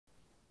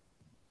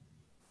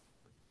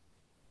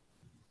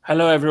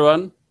Hello,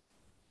 everyone,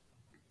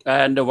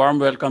 and a warm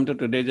welcome to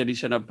today's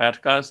edition of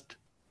Podcast.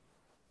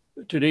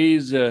 Today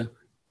is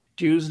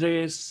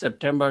Tuesday,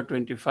 September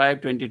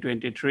 25,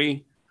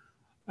 2023.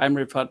 I'm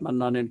Rifat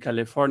Mannan in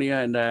California,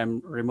 and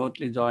I'm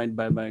remotely joined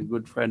by my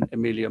good friend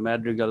Emilio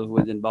Madrigal, who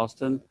is in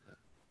Boston.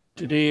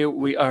 Today,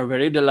 we are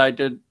very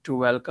delighted to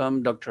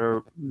welcome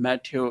Dr.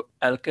 Matthew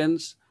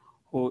Elkins,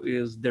 who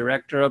is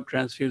Director of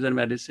Transfusion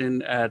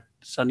Medicine at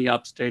SUNY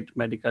Upstate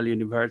Medical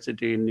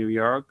University in New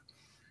York.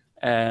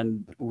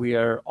 And we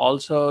are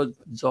also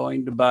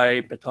joined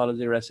by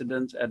pathology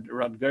residents at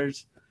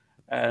Rutgers.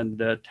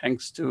 And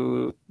thanks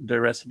to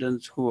the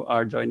residents who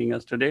are joining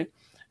us today.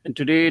 And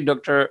today,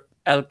 Dr.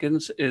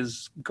 Elkins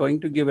is going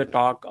to give a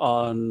talk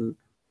on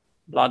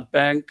blood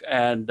bank,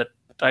 and the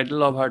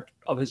title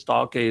of his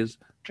talk is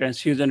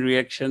Transfusion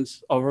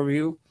Reactions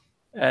Overview.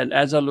 And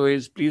as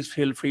always, please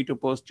feel free to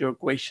post your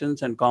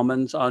questions and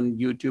comments on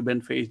YouTube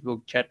and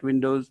Facebook chat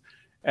windows,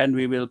 and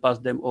we will pass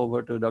them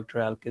over to Dr.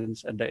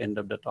 Elkins at the end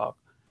of the talk.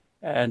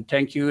 And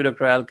thank you,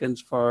 Dr. Elkins,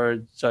 for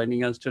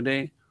joining us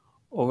today.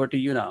 Over to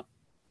you now.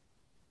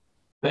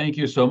 Thank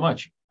you so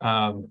much.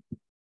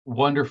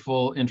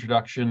 Wonderful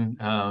introduction,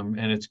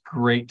 and it's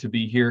great to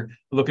be here.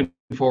 Looking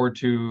forward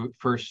to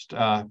first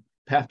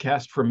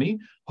Pathcast from me.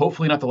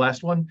 Hopefully not the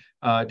last one.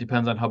 It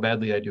depends on how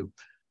badly I do.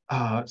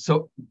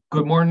 So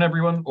good morning,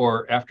 everyone,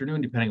 or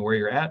afternoon, depending where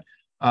you're at.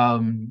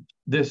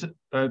 This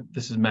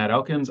is Matt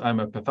Elkins. I'm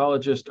a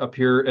pathologist up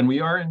here, and we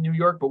are in New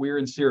York, but we are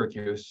in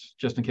Syracuse,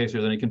 just in case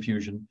there's any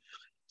confusion.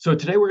 So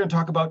today we're going to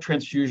talk about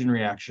transfusion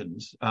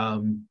reactions.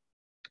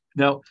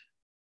 Now,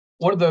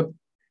 one of the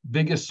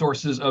biggest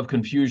sources of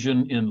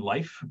confusion in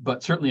life,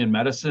 but certainly in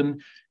medicine,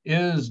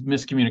 is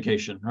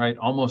miscommunication, right?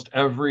 Almost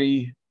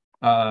every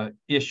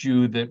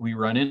issue that we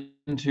run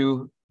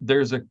into,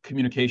 there's a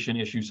communication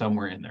issue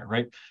somewhere in there,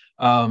 right?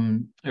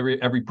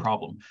 Every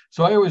problem.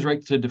 So I always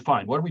like to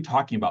define, what are we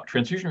talking about?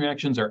 Transfusion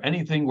reactions are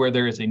anything where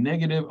there is a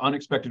negative,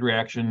 unexpected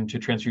reaction to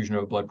transfusion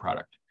of a blood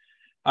product.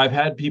 I've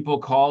had people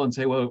call and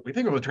say, well, we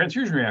think of a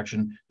transfusion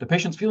reaction, the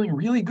patient's feeling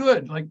really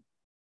good. Like,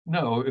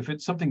 no, if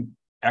it's something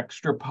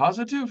extra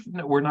positive,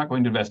 no, we're not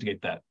going to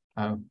investigate that.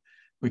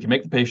 We can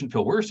make the patient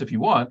feel worse if you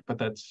want, but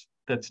that's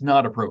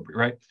not appropriate,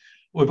 right?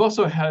 We've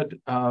also had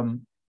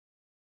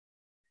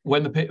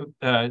when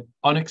the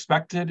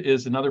unexpected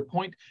is another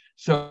point.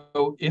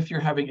 So if you're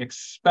having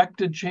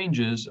expected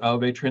changes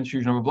of a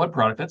transfusion of a blood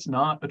product, that's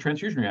not a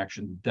transfusion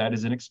reaction. That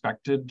is an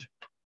expected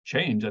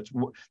change.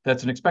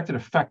 That's an expected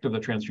effect of the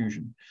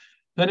transfusion.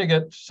 Then I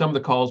get some of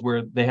the calls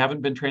where they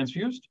haven't been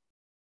transfused.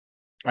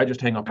 I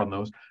just hang up on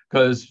those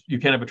because you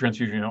can't have a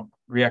transfusion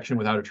reaction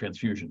without a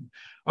transfusion.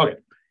 Okay,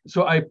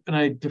 so I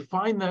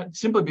define that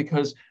simply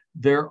because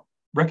they're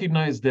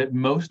recognized that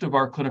most of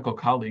our clinical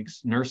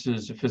colleagues,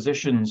 nurses,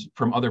 physicians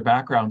from other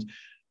backgrounds,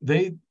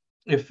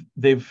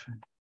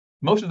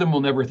 most of them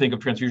will never think of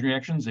transfusion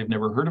reactions. They've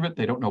never heard of it.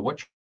 They don't know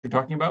what you're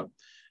talking about,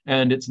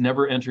 and it's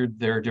never entered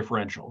their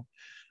differential.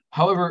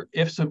 However,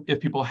 if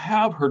people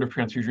have heard of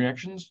transfusion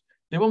reactions,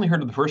 they've only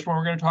heard of the first one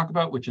we're going to talk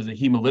about, which is a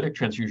hemolytic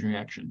transfusion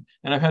reaction.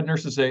 And I've had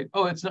nurses say,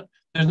 oh, there's no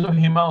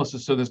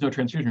hemolysis, so there's no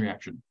transfusion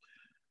reaction.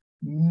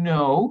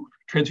 No,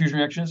 transfusion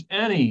reaction is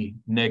any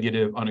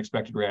negative,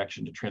 unexpected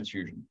reaction to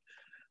transfusion.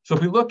 So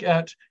if we look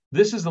at,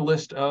 this is the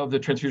list of the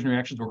transfusion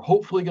reactions we're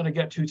hopefully going to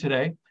get to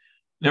today.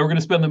 Now we're going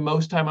to spend the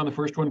most time on the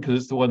first one because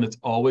it's the one that's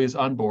always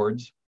on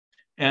boards.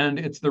 And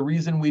it's the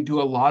reason we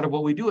do a lot of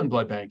what we do in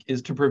blood bank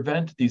is to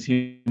prevent these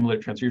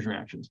hemolytic transfusion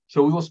reactions.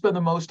 So we will spend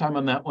the most time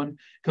on that one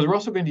because we're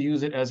also going to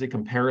use it as a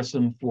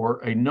comparison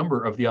for a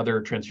number of the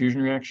other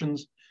transfusion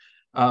reactions.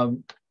 So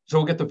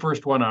we'll get the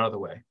first one out of the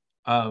way.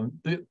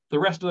 The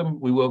rest of them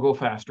we will go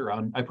faster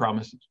on, I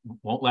promise. It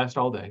won't last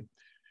all day.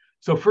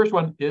 So first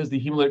one is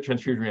the hemolytic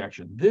transfusion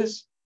reaction.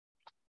 This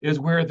is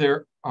where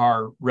there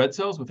are red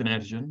cells with an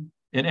antigen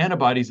and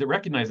antibodies that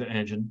recognize that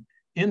antigen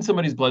in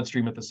somebody's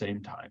bloodstream at the same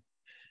time.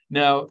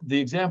 Now, the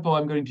example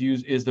I'm going to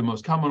use is the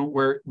most common,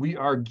 where we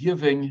are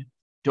giving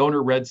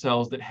donor red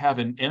cells that have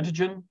an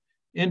antigen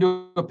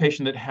into a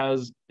patient that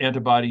has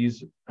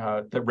antibodies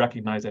that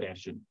recognize that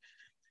antigen.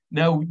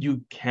 Now,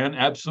 you can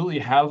absolutely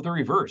have the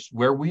reverse,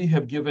 where we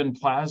have given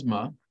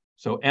plasma,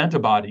 so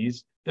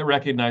antibodies that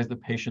recognize the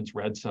patient's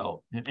red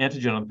cell, an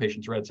antigen on the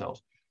patient's red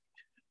cells.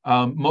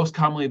 Most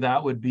commonly,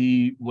 that would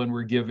be when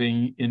we're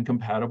giving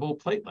incompatible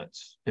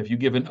platelets. If you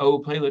give an O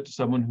platelet to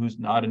someone who's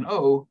not an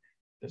O,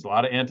 there's a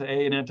lot of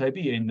anti-A and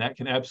anti-B, and that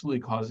can absolutely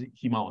cause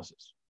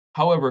hemolysis.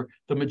 However,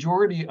 the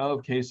majority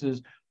of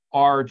cases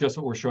are just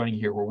what we're showing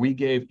here, where we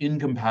gave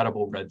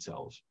incompatible red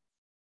cells.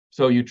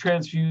 So you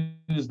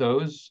transfuse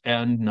those,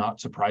 and not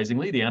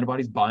surprisingly, the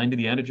antibodies bind to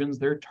the antigens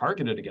they're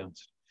targeted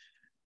against.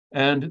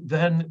 And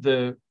then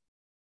the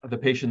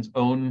patient's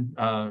own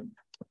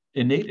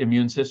innate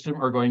immune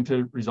system are going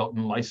to result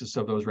in lysis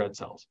of those red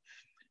cells.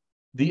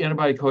 The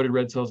antibody-coated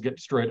red cells get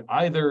destroyed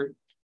either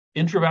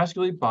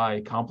intravascularly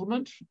by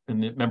complement in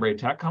the membrane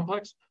attack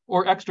complex,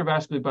 or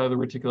extravascularly by the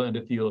reticular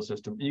endothelial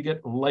system. And you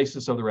get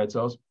lysis of the red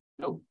cells.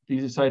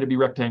 These decide to be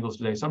rectangles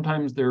today.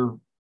 Sometimes they're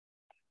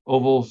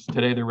ovals,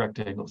 today they're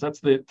rectangles. That's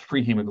the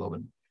free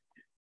hemoglobin.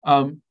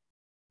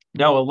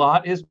 Now, a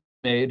lot is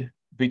made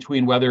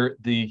between whether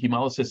the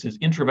hemolysis is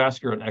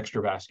intravascular and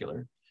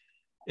extravascular.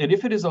 And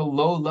if it is a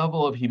low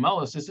level of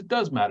hemolysis, it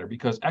does matter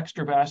because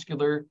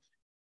extravascular,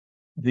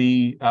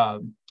 the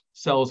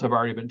cells have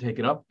already been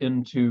taken up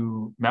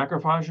into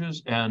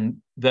macrophages, and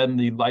then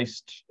the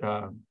lysed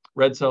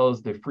red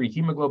cells, the free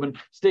hemoglobin,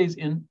 stays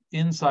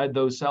inside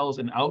those cells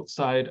and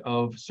outside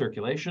of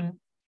circulation,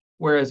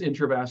 whereas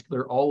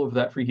intravascular, all of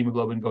that free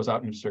hemoglobin goes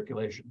out into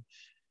circulation.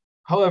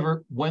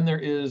 However, when there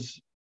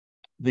is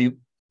the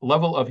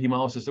level of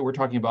hemolysis that we're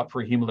talking about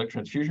for a hemolytic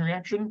transfusion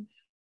reaction,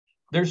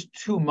 there's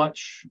too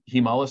much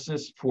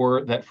hemolysis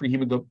for that free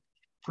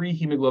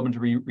hemoglobin to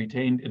be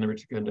retained in the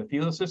reticular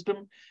endothelial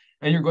system,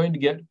 and you're going to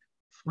get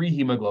free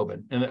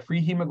hemoglobin. And that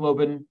free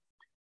hemoglobin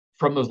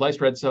from those lysed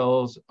red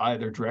cells,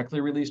 either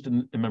directly released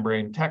in the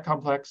membrane TAC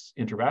complex,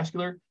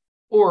 intravascular,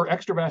 or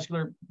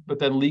extravascular, but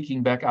then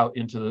leaking back out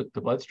into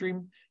the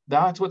bloodstream,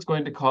 that's what's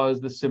going to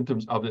cause the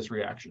symptoms of this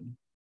reaction.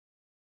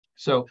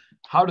 So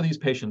how do these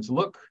patients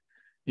look?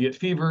 You get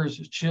fevers,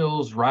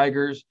 chills,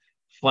 rigors,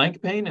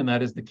 flank pain, and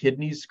that is the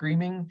kidneys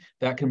screaming.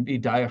 That can be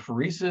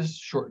diaphoresis,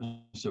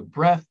 shortness of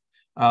breath.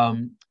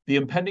 The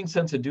impending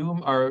sense of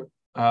doom are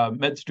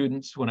med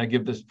students, when I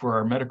give this for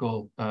our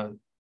medical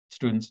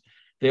students,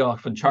 they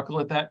often chuckle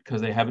at that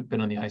because they haven't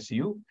been in the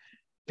ICU.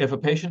 If a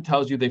patient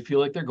tells you they feel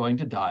like they're going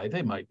to die,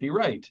 they might be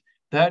right.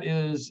 That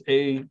is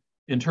a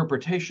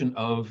interpretation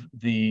of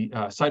the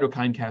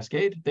cytokine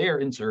cascade. They are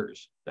in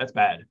SIRS. That's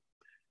bad.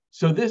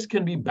 So this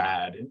can be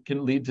bad. It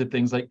can lead to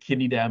things like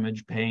kidney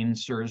damage, pain,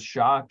 SIRS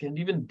shock, and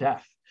even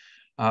death.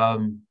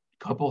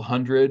 Couple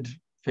hundred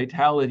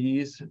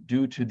fatalities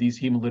due to these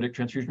hemolytic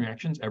transfusion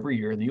reactions every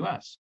year in the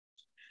US.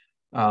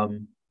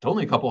 It's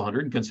only a couple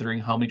hundred, and considering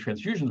how many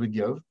transfusions we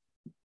give,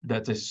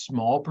 that's a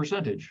small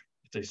percentage.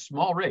 It's a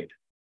small rate,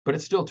 but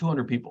it's still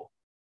 200 people.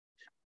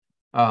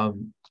 All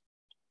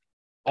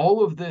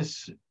of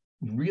this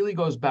really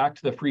goes back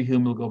to the free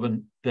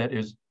hemoglobin that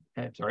is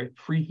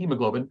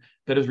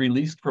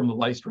released from the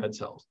lysed red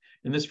cells.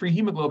 And this free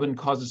hemoglobin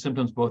causes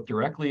symptoms both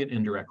directly and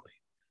indirectly.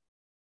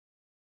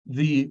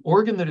 The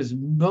organ that is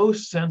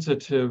most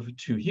sensitive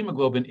to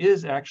hemoglobin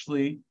is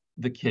actually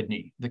the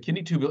kidney. The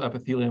kidney tubule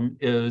epithelium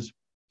is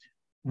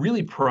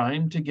really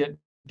primed to get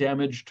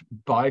damaged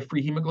by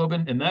free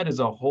hemoglobin. And that is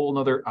a whole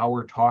nother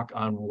hour talk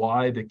on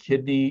why the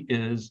kidney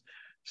is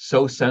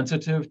so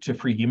sensitive to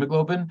free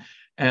hemoglobin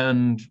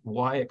and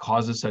why it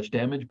causes such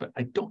damage, but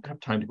I don't have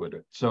time to go into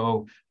it.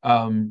 So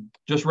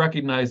just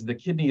recognize the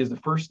kidney is the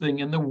first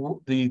thing and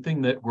the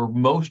thing that we're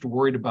most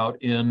worried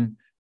about in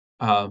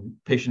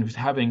patient who's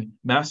having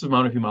massive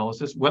amount of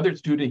hemolysis, whether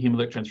it's due to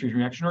hemolytic transfusion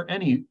reaction or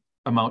any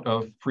amount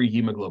of free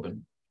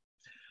hemoglobin,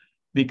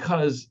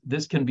 because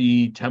this can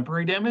be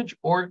temporary damage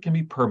or it can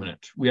be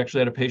permanent. We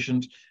actually had a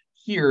patient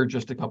here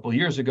just a couple of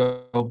years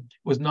ago,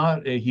 was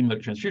not a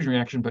hemolytic transfusion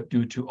reaction, but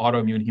due to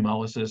autoimmune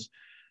hemolysis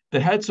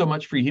that had so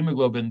much free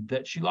hemoglobin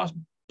that she lost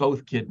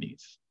both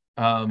kidneys.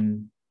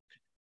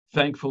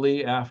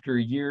 Thankfully, after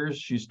years,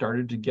 she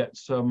started to get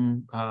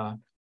some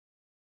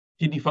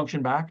kidney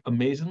function back,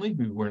 amazingly.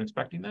 We weren't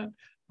expecting that,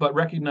 but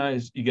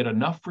recognize you get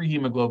enough free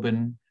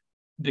hemoglobin,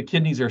 the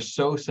kidneys are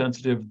so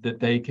sensitive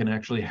that they can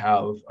actually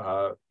have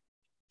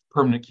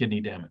permanent kidney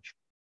damage.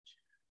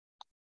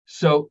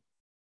 So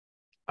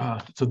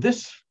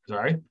this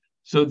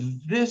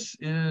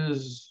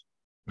is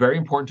very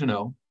important to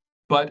know,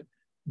 but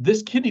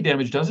this kidney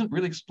damage doesn't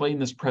really explain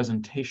this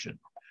presentation,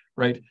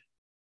 right?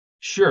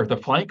 Sure, the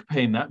flank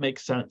pain, that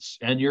makes sense.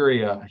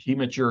 Anuria,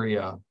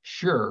 hematuria,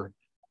 sure,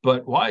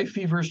 but why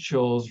fevers,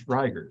 chills,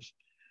 rigors?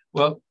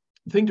 Well,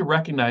 the thing to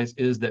recognize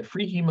is that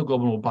free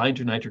hemoglobin will bind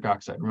to nitric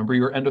oxide. Remember,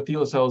 your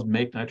endothelial cells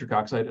make nitric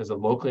oxide as a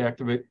locally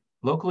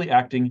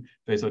acting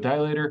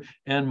vasodilator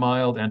and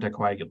mild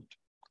anticoagulant.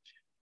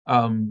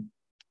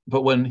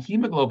 But when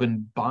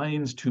hemoglobin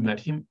binds to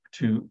nitric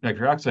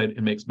oxide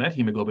and makes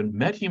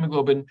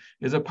methemoglobin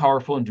is a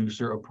powerful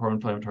inducer of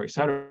pro-inflammatory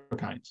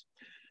cytokines.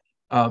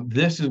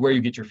 This is where you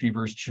get your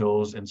fevers,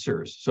 chills, and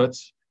SIRS. So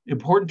it's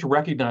important to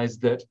recognize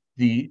that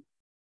the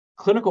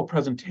clinical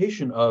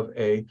presentation of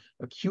an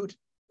acute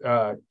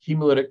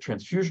hemolytic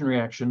transfusion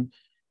reaction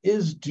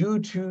is due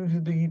to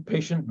the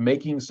patient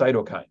making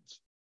cytokines.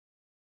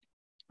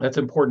 That's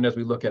important as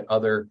we look at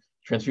other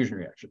transfusion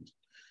reactions.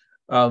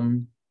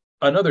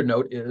 Another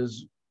note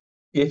is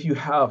if you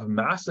have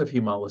massive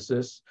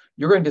hemolysis,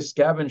 you're going to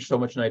scavenge so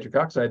much nitric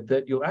oxide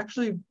that you'll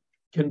actually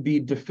can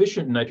be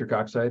deficient in nitric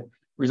oxide,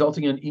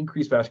 resulting in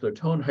increased vascular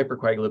tone,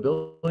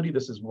 hypercoagulability.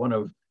 This is one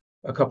of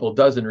a couple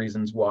dozen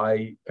reasons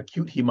why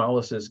acute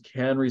hemolysis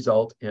can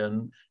result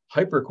in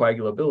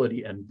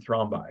hypercoagulability and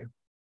thrombi.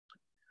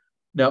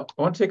 Now,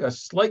 I want to take a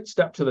slight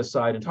step to the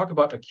side and talk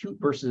about acute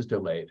versus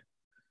delayed.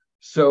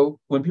 So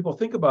when people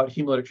think about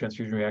hemolytic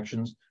transfusion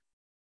reactions,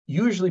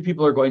 usually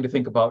people are going to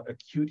think about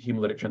acute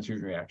hemolytic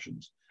transfusion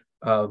reactions.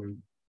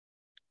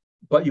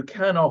 But you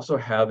can also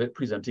have it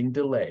presenting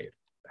delayed.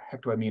 What the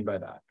heck do I mean by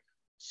that?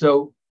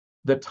 So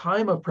the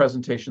time of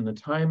presentation, the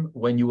time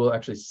when you will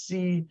actually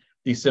see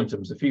these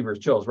symptoms, the fevers,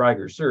 chills,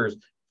 rigors, SIRS,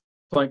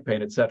 flank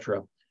pain,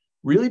 etc.,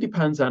 really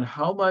depends on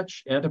how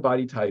much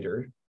antibody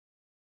titer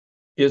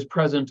is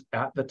present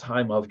at the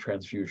time of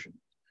transfusion.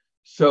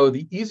 So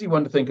the easy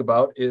one to think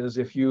about is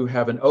if you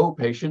have an O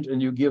patient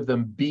and you give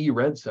them B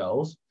red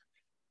cells,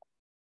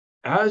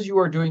 as you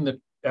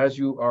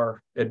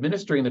are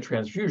administering the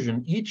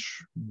transfusion,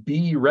 each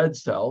B red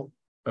cell,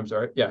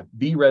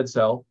 B red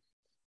cell,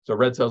 so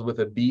red cells with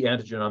a B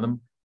antigen on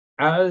them,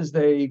 as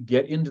they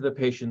get into the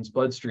patient's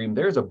bloodstream,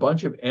 there's a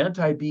bunch of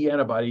anti-B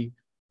antibody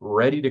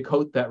ready to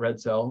coat that red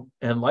cell,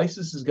 and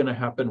lysis is going to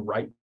happen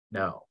right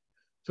now.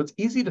 So it's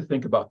easy to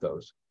think about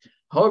those.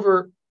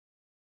 However,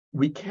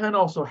 we can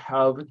also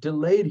have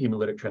delayed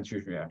hemolytic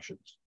transfusion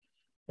reactions.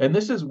 And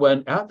this is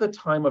when, at the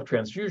time of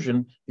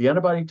transfusion, the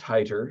antibody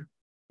titer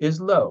is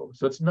low.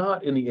 So it's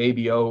not in the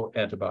ABO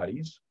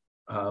antibodies.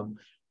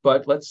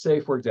 But let's say,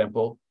 for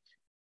example,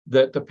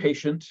 that the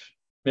patient,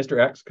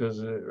 Mr. X,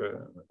 because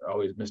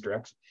always Mr.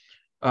 X,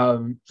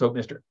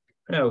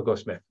 we'll go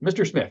Smith.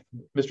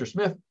 Mr.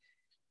 Smith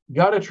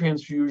got a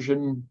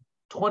transfusion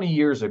 20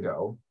 years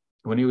ago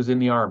when he was in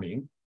the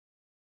Army.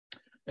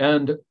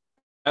 And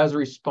as a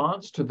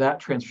response to that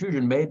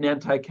transfusion, made an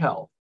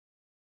anti-Kel.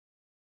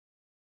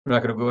 We're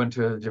not going to go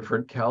into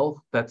different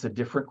Kel. That's a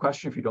different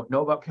question. If you don't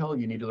know about Kel,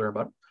 you need to learn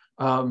about it.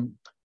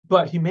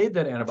 But he made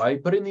that antibody,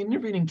 but in the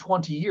intervening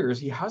 20 years,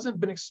 he hasn't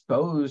been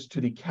exposed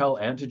to the Kel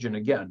antigen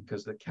again,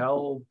 because the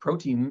Kel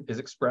protein is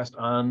expressed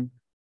on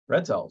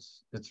red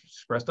cells. It's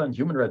expressed on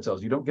human red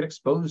cells. You don't get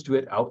exposed to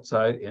it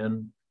outside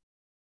in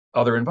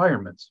other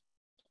environments.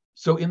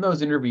 So in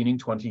those intervening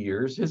 20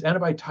 years, his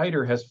antibody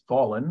titer has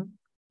fallen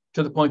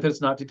to the point that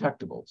it's not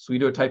detectable. So we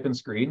do a type-in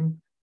screen's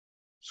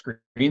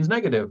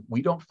negative.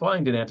 We don't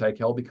find an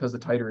anti-Kel because the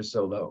titer is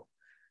so low.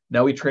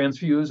 Now we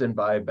transfuse, and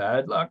by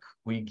bad luck,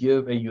 we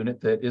give a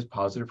unit that is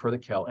positive for the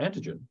Kel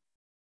antigen.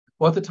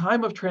 Well, at the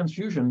time of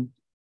transfusion,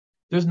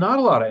 there's not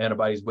a lot of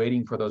antibodies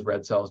waiting for those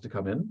red cells to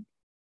come in.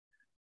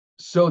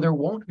 So there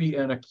won't be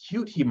an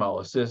acute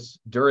hemolysis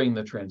during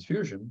the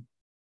transfusion.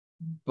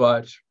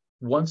 But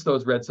once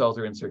those red cells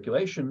are in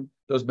circulation,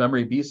 those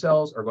memory B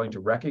cells are going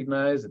to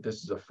recognize that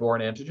this is a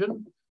foreign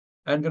antigen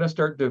and going to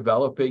start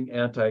developing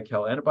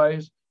anti-Kel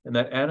antibodies. And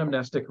that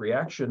anamnestic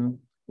reaction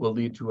will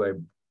lead to a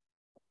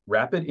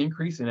rapid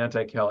increase in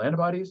anti-Kel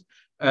antibodies.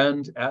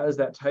 And as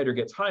that titer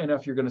gets high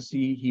enough, you're going to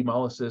see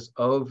hemolysis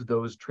of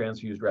those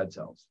transfused red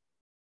cells.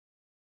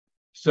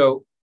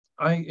 So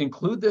I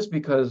include this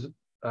because,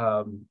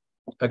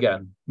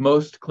 again,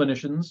 most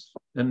clinicians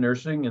and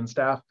nursing and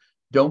staff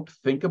don't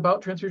think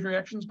about transfusion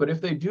reactions, but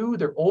if they do,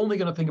 they're only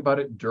going to think about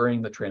it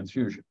during the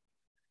transfusion.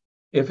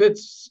 If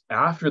it's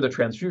after the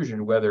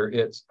transfusion, whether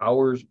it's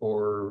hours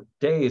or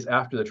days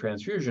after the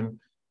transfusion,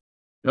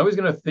 nobody's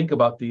going to think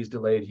about these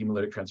delayed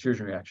hemolytic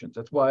transfusion reactions.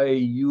 That's why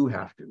you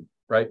have to,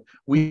 right?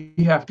 We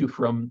have to,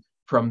 from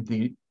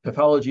the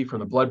pathology,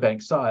 from the blood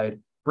bank side,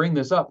 bring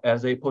this up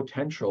as a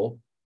potential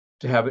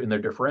to have it in their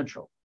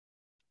differential.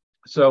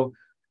 So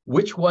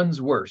which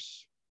one's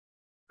worse?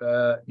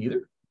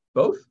 Neither,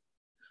 both.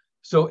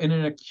 So in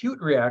an acute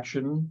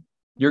reaction,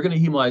 you're going to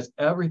hemolyze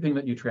everything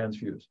that you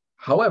transfuse.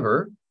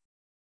 However,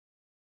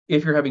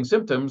 if you're having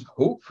symptoms,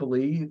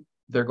 hopefully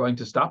they're going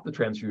to stop the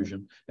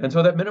transfusion. And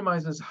so that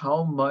minimizes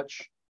how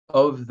much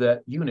of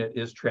that unit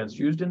is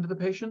transfused into the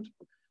patient.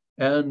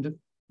 And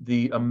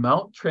the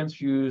amount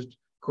transfused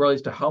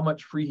correlates to how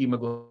much free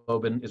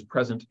hemoglobin is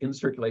present in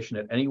circulation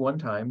at any one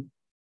time.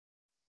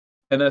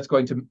 And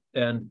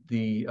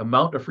the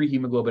amount of free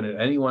hemoglobin at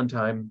any one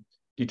time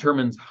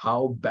determines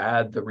how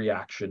bad the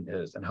reaction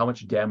is and how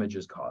much damage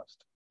is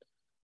caused.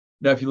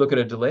 Now, if you look at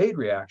a delayed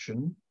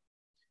reaction,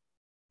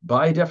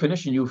 by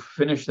definition, you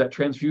finish that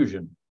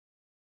transfusion.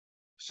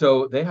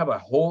 So they have a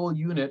whole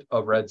unit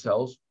of red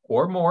cells,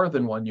 or more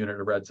than one unit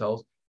of red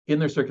cells, in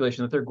their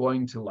circulation that they're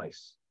going to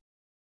lyse.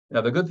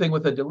 Now, the good thing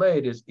with a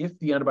delayed is if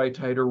the antibody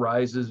titer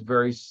rises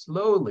very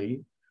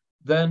slowly,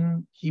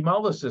 then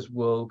hemolysis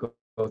will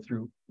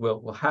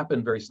will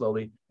happen very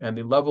slowly, and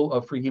the level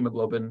of free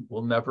hemoglobin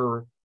will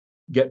never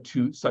get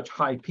to such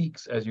high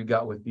peaks as you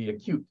got with the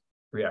acute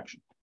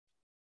reaction.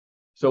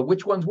 So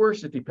which one's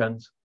worse? It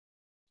depends.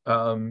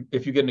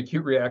 If you get an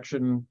acute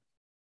reaction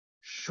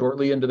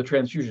shortly into the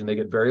transfusion, they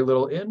get very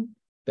little in,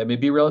 that may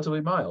be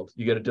relatively mild.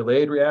 You get a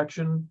delayed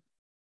reaction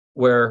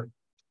where,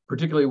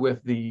 particularly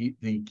with the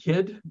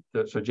KID,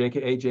 so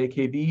JKA,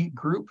 JKB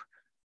group,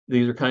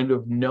 these are kind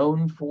of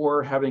known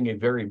for having a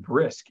very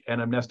brisk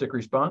anamnestic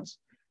response,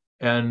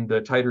 and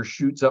the titer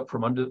shoots up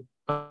from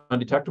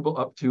undetectable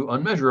up to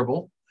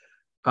unmeasurable.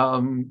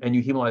 And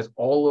you hemolyze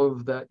all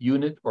of that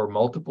unit or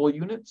multiple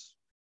units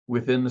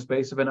within the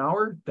space of an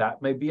hour,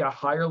 that may be a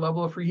higher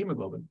level of free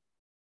hemoglobin.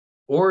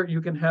 Or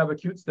you can have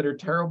acutes that are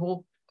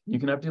terrible. You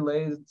can have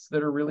delays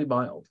that are really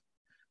mild.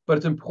 But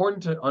it's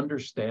important to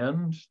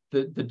understand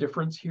the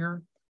difference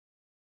here.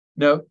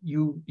 Now,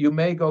 you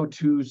may go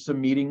to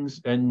some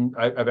meetings, and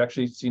I've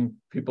actually seen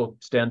people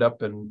stand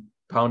up and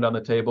pound on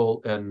the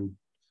table and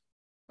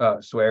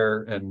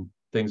swear and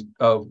things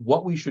of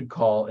what we should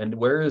call and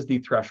where is the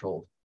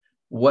threshold.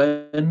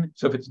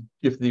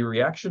 If the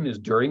reaction is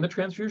during the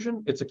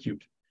transfusion, it's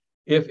acute.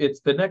 If it's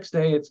the next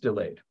day, it's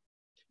delayed.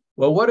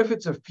 Well, what if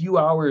it's a few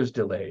hours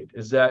delayed?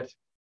 Is that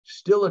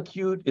still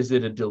acute? Is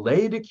it a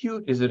delayed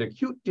acute? Is it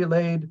acute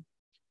delayed?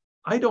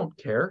 I don't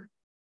care.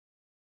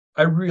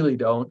 I really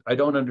don't. I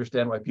don't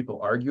understand why people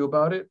argue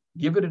about it.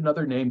 Give it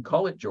another name,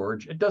 call it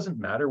George. It doesn't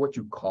matter what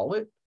you call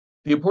it.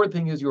 The important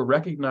thing is you're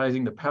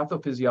recognizing the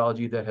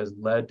pathophysiology that has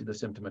led to the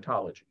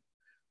symptomatology,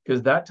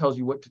 because that tells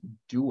you what to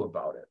do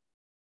about it.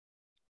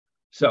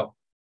 So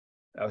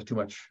that was too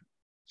much.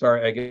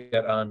 Sorry, I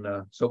get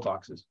on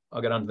soapboxes.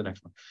 I'll get on to the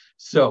next one.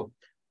 So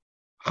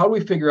how do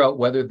we figure out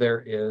whether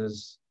there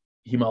is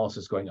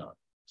hemolysis going on?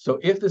 So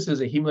if this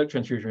is a hemolytic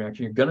transfusion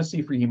reaction, you're going to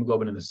see free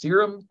hemoglobin in the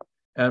serum.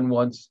 And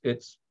once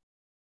it's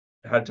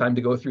had time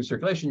to go through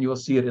circulation, you will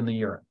see it in the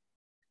urine.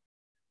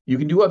 You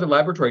can do other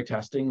laboratory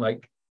testing,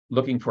 like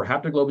looking for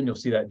haptoglobin. You'll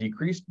see that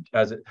decreased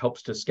as it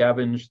helps to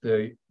scavenge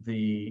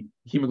the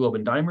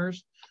hemoglobin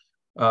dimers,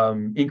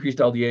 increased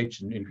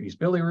LDH and increased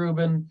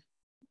bilirubin.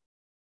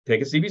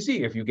 Take a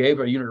CBC. If you gave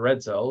a unit of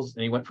red cells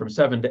and you went from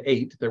 7 to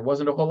 8, there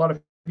wasn't a whole lot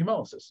of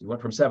hemolysis. You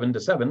went from 7 to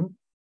 7,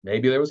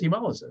 maybe there was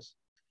hemolysis.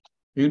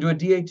 You can do a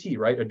DAT,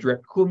 right? A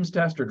direct Coombs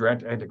test or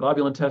direct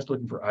antiglobulin test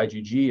looking for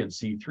IgG and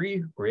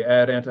C3, where you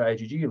add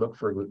anti-IgG, you look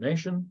for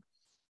agglutination.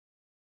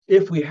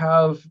 If we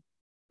have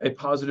a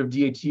positive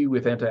DAT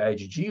with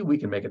anti-IgG, we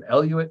can make an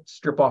eluate,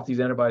 strip off these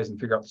antibodies and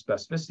figure out the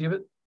specificity of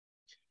it.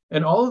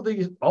 And all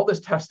this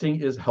testing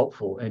is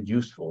helpful and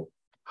useful.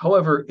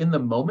 However, in the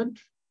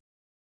moment,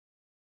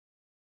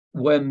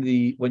 when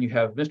you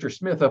have Mr.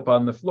 Smith up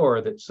on the floor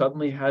that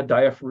suddenly had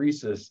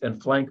diaphoresis and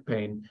flank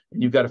pain,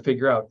 and you've got to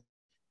figure out,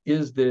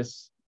 is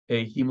this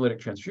a hemolytic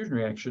transfusion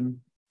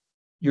reaction?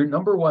 Your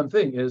number one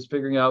thing is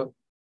figuring out,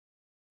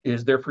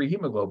 is there free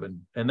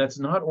hemoglobin? And that's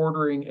not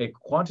ordering a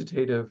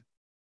quantitative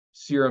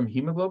serum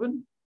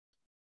hemoglobin.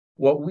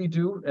 What we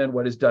do, and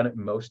what is done at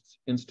most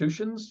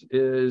institutions,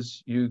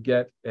 is you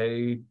get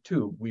a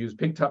tube. We use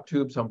pink top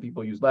tube. Some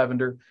people use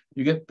lavender.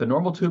 You get the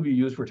normal tube you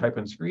use for type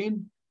and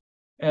screen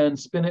and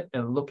spin it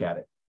and look at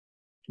it.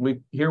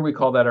 Here we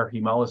call that our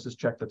hemolysis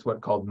check. That's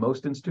what called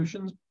most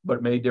institutions, but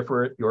it may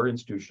differ at your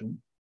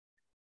institution.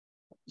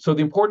 So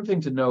the important thing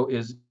to know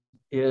is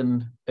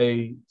in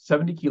a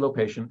 70 kilo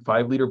patient,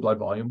 5 liter blood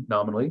volume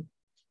nominally,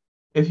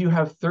 if you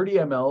have 30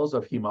 mLs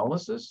of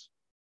hemolysis,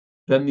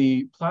 then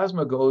the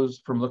plasma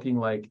goes from looking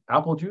like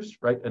apple juice,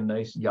 right, a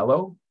nice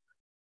yellow,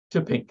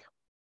 to pink.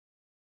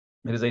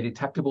 It is a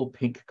detectable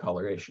pink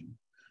coloration.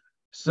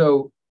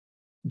 So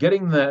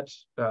getting that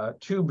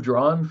tube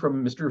drawn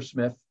from Mr.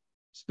 Smith,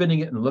 spinning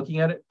it and looking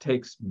at it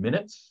takes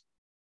minutes.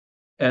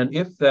 And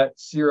if that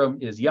serum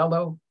is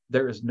yellow,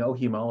 there is no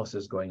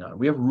hemolysis going on.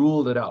 We have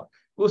ruled it out.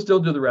 We'll still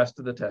do the rest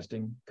of the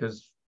testing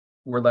because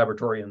we're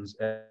laboratorians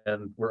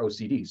and we're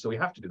OCD, so we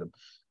have to do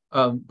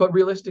them. But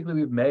realistically,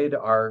 we've made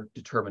our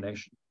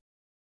determination.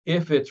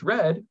 If it's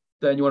red,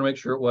 then you want to make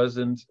sure it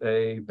wasn't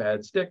a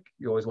bad stick.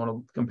 You always want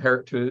to compare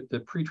it to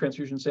the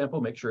pre-transfusion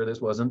sample, make sure this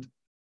wasn't a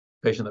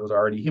patient that was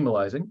already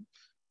hemolyzing.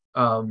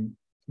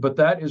 But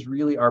that is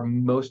really our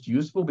most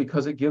useful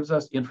because it gives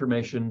us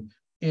information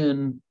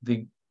in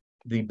the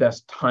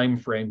best time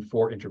frame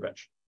for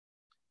intervention.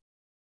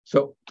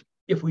 So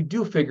if we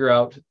do figure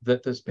out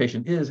that this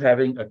patient is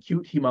having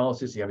acute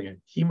hemolysis, having a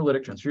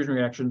hemolytic transfusion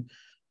reaction,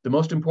 the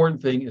most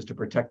important thing is to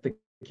protect the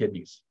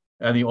kidneys.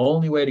 And the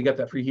only way to get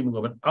that free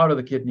hemoglobin out of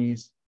the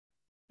kidneys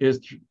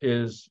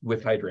is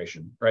with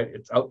hydration, right?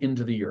 It's out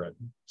into the urine.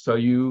 So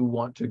you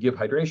want to give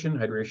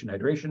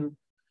hydration,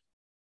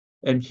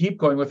 and keep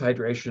going with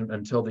hydration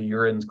until the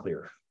urine's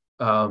clear.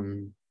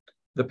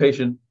 The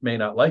patient may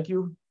not like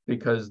you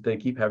because they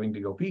keep having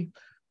to go pee,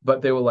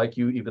 but they will like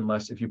you even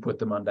less if you put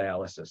them on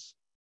dialysis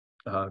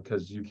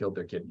because you killed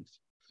their kidneys.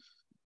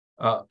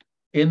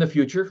 In the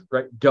future,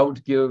 right,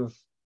 don't give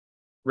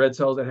red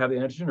cells that have the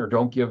antigen, or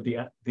don't give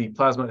the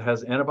plasma that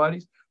has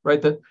antibodies,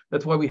 right?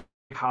 That's why we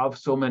have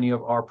so many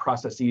of our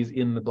processes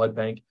in the blood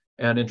bank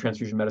and in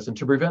transfusion medicine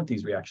to prevent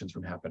these reactions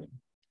from happening.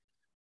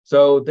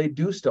 So they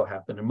do still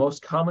happen. And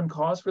most common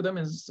cause for them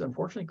is,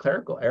 unfortunately,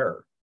 clerical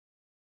error.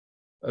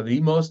 The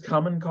most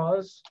common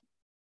cause,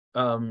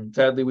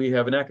 sadly, we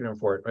have an acronym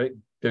for it, right?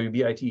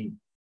 WBIT,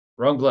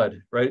 wrong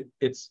blood, right?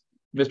 It's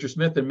Mr.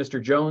 Smith and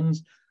Mr.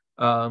 Jones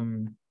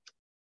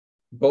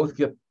both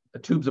get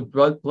tubes of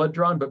blood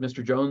drawn, but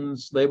Mr.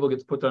 Jones' label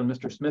gets put on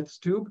Mr. Smith's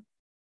tube.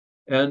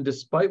 And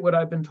despite what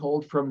I've been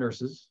told from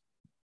nurses,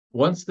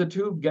 once the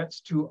tube gets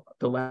to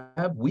the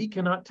lab, we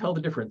cannot tell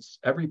the difference.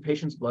 Every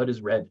patient's blood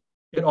is red.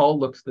 It all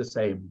looks the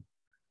same.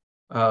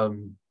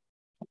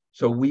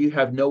 So we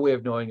have no way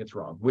of knowing it's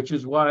wrong, which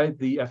is why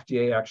the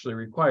FDA actually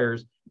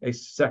requires a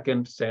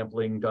second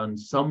sampling done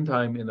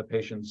sometime in the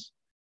patient's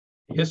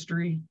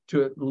history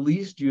to at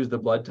least use the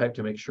blood type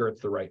to make sure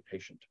it's the right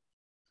patient.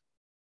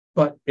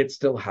 But it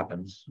still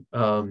happens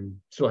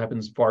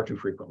far too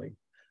frequently.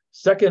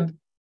 Second,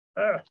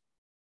 there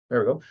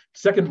we go.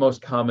 Second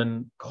most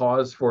common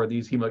cause for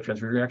these hemolytic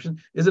transfusion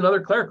reactions is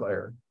another clerical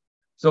error.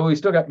 So we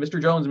still got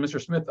Mr. Jones and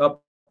Mr. Smith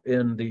up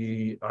in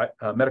the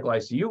medical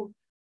ICU.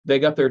 They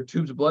got their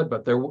tubes of blood,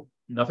 but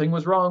nothing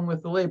was wrong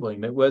with the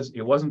labeling. It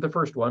wasn't the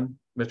first one.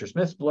 Mr.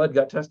 Smith's blood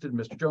got tested,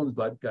 Mr. Jones'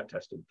 blood got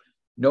tested.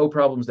 No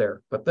problems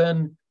there. But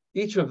then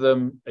each of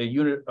them, a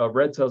unit of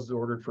red cells is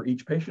ordered for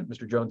each patient,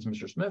 Mr. Jones and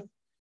Mr. Smith.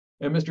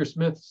 And Mr.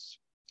 Smith's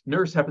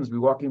nurse happens to be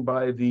walking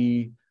by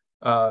the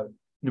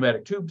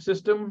pneumatic tube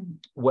system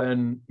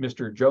when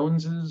Mr.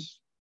 Jones's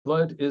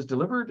blood is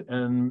delivered,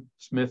 and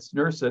Smith's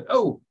nurse said,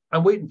 "Oh,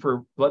 I'm waiting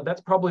for blood.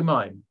 That's probably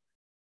mine."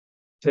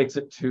 Takes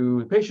it to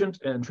the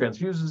patient and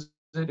transfuses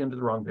it into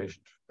the wrong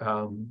patient.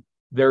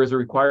 There is a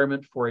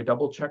requirement for a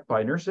double check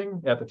by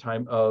nursing at the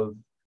time of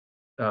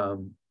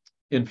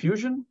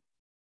infusion,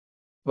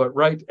 but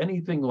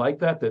anything like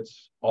that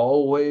that's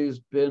always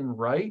been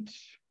right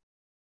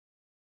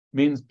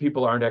means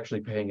people aren't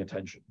actually paying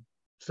attention.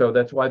 So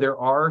that's why there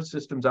are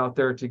systems out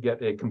there to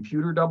get a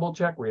computer double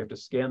check where you have to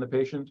scan the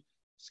patient,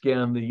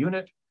 scan the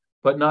unit,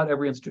 but not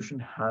every institution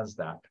has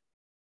that.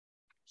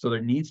 So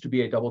there needs to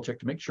be a double check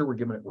to make sure we're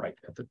giving it right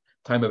at the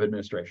time of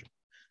administration.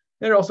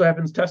 And it also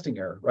happens testing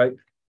error, right?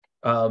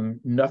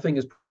 Nothing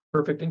is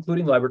perfect,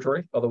 including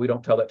laboratory, although we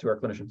don't tell that to our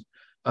clinicians.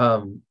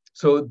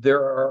 So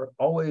there are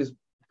always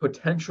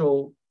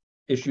potential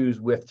issues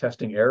with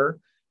testing error.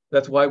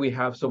 That's why we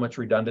have so much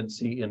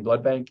redundancy in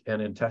blood bank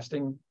and in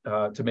testing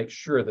to make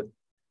sure that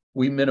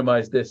we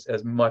minimize this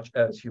as much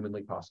as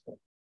humanly possible.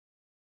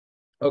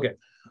 Okay,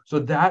 so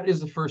that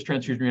is the first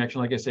transfusion reaction.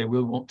 Like I say,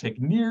 we won't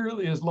take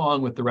nearly as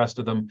long with the rest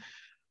of them,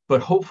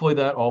 but hopefully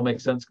that all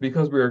makes sense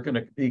because we're going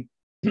to be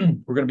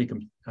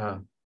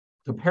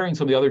comparing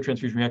some of the other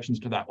transfusion reactions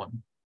to that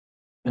one.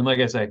 And like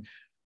I say,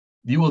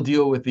 you will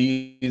deal with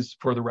these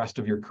for the rest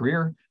of your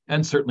career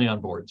and certainly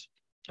on boards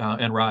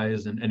and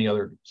RISE and any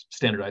other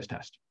standardized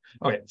test.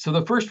 Okay, so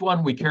the first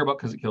one we care about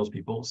because it kills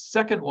people.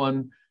 Second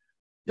one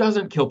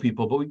doesn't kill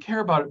people, but we care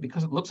about it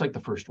because it looks like the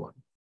first one.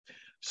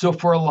 So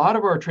for a lot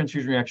of our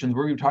transfusion reactions,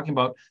 we're talking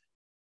about,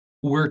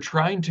 we're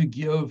trying to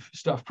give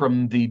stuff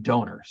from the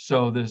donor.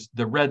 So there's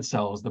the red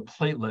cells, the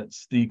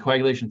platelets, the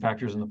coagulation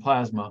factors in the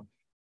plasma,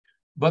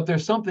 but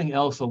there's something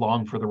else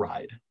along for the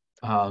ride.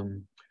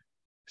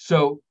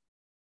 So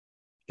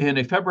in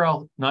a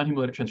febrile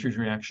non-hemolytic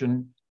transfusion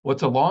reaction,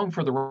 what's along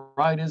for the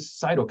ride is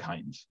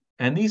cytokines.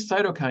 And these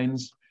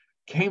cytokines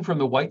came from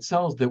the white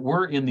cells that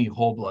were in the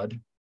whole blood.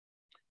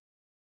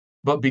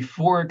 But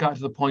before it got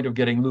to the point of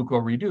getting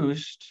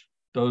leukoreduced,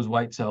 those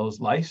white cells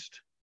lysed,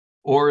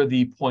 or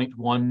the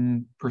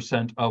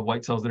 0.1% of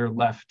white cells that are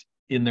left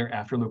in there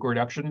after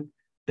leukoreduction,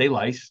 they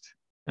lysed.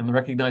 And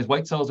recognize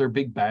white cells are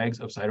big bags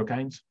of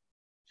cytokines.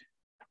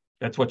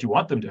 That's what you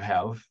want them to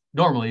have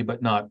normally,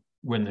 but not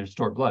when they're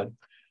stored blood.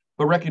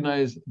 But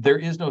recognize there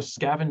is no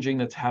scavenging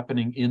that's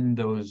happening in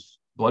those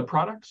blood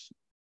products.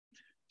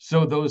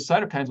 So those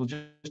cytokines will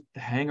just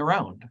hang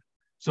around.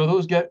 So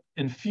those get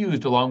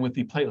infused along with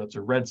the platelets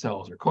or red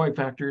cells or coag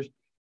factors.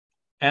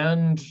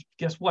 And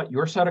guess what?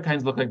 Your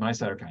cytokines look like my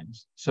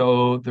cytokines.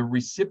 So the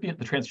recipient,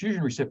 the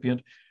transfusion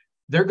recipient,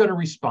 they're going to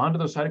respond to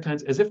those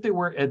cytokines as if they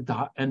were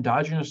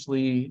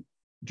endogenously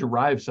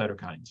derived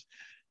cytokines.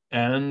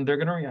 And they're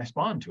going to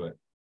respond to it.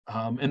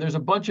 And there's a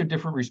bunch of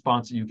different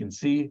responses you can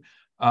see.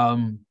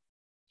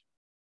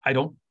 I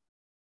don't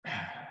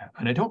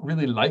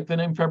really like the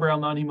name febrile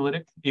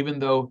non-hemolytic, even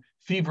though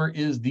fever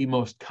is the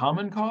most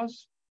common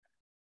cause,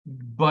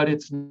 but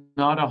it's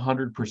not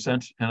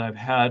 100%. And I've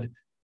had,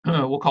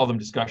 we'll call them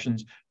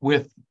discussions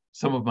with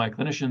some of my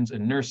clinicians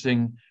in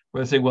nursing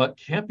where they say, well, it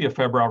can't be a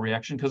febrile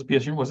reaction because the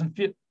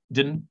patient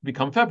didn't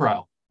become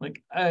febrile.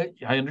 Like, I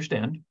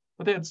understand,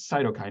 but they had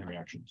cytokine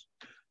reactions.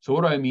 So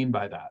what do I mean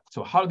by that?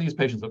 So how do these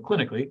patients look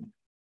clinically?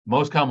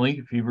 Most commonly,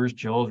 fevers,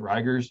 chills,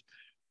 rigors,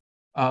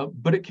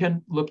 but it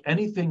can look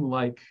anything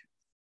like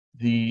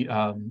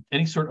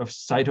any sort of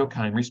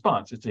cytokine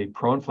response. It's a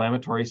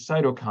pro-inflammatory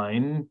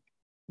cytokine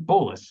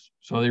bolus,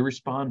 so they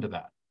respond to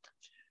that.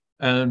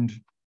 And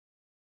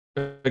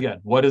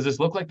again, what does this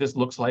look like? This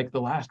looks like the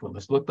last one.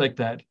 This looked like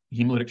that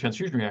hemolytic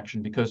transfusion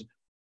reaction because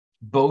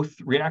both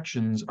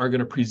reactions are going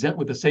to present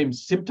with the same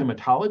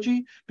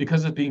symptomatology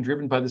because it's being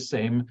driven by the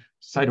same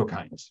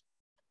cytokines.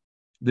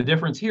 The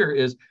difference here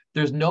is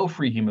there's no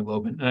free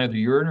hemoglobin in either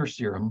urine or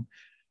serum,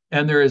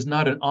 and there is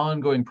not an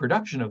ongoing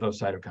production of those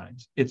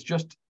cytokines. It's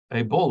just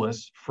a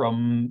bolus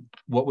from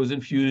what was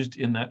infused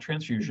in that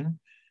transfusion,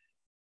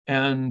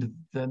 and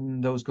then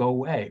those go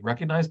away.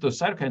 Recognize those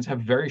cytokines have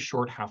very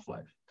short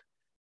half-life.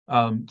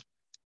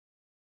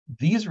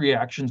 These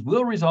reactions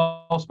will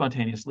resolve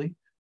spontaneously.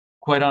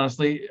 Quite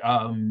honestly,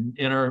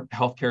 in our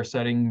healthcare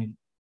setting,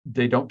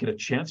 they don't get a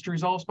chance to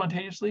resolve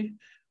spontaneously.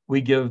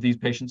 We give these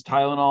patients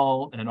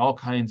Tylenol and all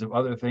kinds of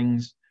other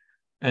things,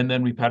 and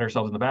then we pat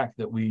ourselves on the back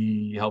that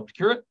we helped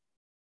cure it.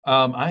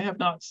 I have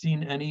not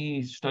seen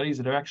any studies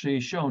that have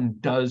actually shown,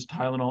 does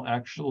Tylenol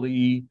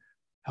actually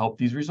help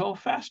these resolve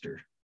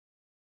faster?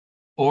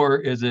 Or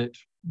is it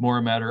more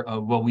a matter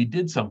of, well, we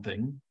did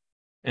something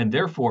and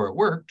therefore it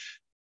worked,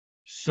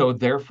 so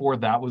therefore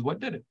that was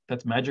what did it?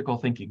 That's magical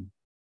thinking.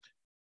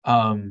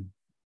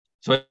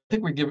 So I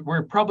think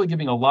we're probably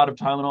giving a lot of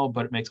Tylenol,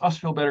 but it makes us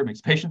feel better, it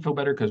makes patients feel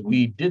better because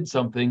we did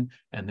something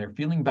and they're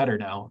feeling better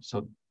now.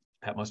 So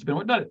that must have been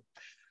what did it.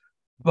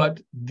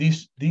 But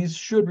these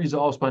should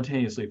resolve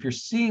spontaneously. If you're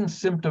seeing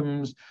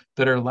symptoms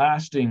that are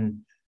lasting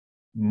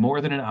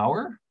more than an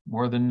hour,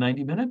 more than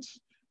 90 minutes,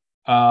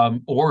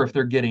 or if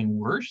they're getting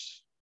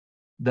worse,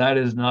 that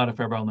is not a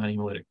febrile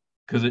non-hemolytic,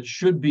 because it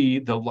should be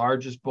the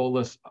largest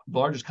bolus, the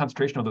largest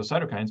concentration of those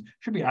cytokines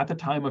should be at the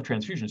time of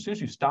transfusion. As soon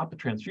as you stop the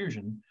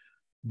transfusion,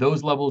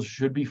 those levels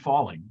should be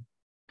falling.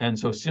 And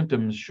so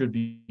symptoms should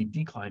be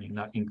declining,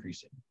 not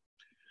increasing.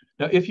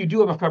 Now, if you do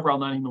have a febrile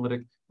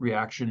non-hemolytic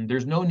reaction,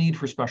 there's no need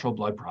for special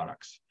blood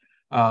products.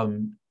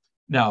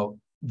 Now,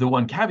 the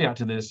one caveat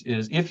to this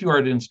is if you are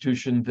at an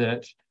institution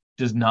that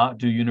does not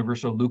do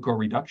universal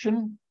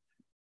leukoreduction,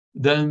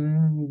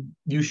 then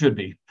you should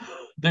be.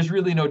 There's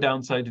really no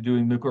downside to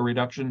doing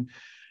leukoreduction,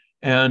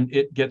 and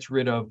it gets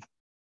rid of,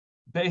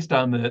 based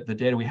on the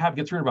data we have,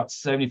 gets rid of about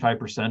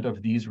 75%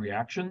 of these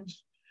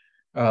reactions,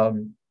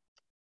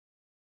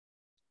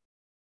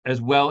 as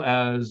well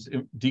as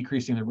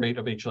decreasing the rate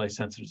of HLA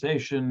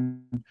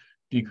sensitization,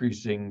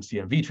 decreasing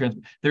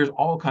CMV There's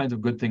all kinds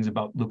of good things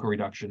about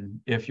leukoreduction.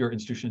 If your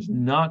institution is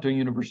not doing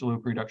universal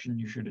leukoreduction,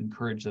 you should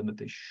encourage them that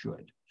they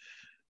should.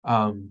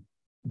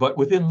 But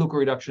within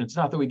leukoreduction, it's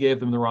not that we gave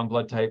them the wrong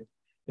blood type.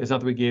 It's not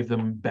that we gave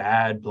them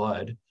bad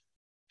blood.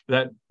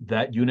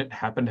 That unit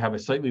happened to have a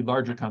slightly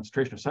larger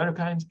concentration of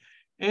cytokines,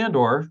 and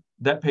or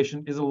that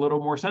patient is a little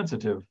more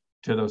sensitive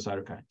to those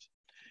cytokines.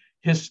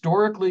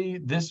 Historically,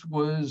 this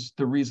was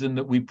the reason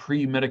that we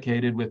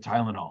pre-medicated with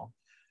Tylenol.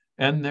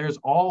 And there's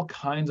all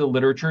kinds of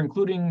literature,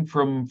 including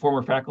from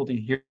former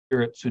faculty here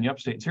at SUNY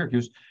Upstate in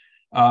Syracuse,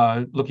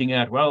 looking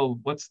at, well,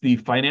 what's the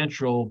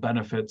financial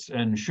benefits,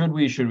 and should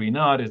we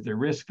not? Is there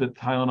risk that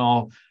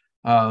Tylenol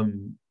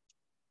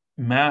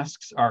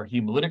masks our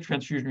hemolytic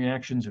transfusion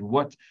reactions, and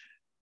what,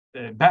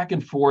 back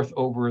and forth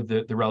over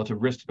the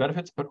relative risks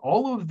benefits. But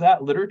all of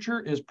that literature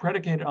is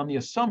predicated on the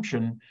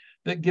assumption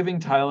that giving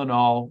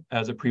Tylenol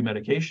as a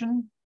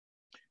pre-medication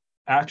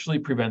actually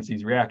prevents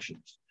these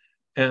reactions.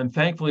 And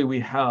thankfully, we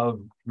have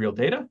real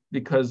data,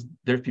 because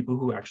there's people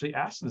who actually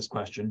ask this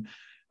question.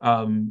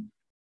 There's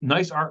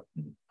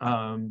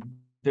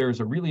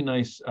a really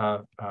nice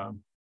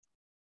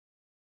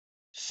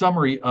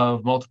summary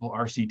of multiple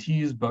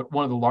RCTs, but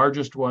one of the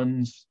largest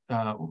ones,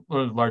 one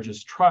of the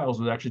largest trials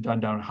was actually done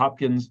down at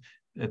Hopkins.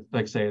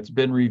 Like I say, it's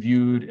been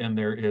reviewed, and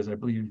there is, I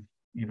believe,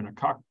 even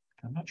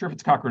I'm not sure if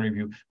it's Cochrane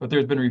review, but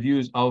there's been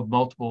reviews of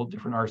multiple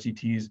different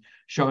RCTs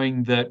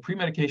showing that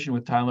pre-medication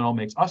with Tylenol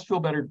makes us feel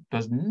better,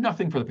 does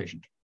nothing for the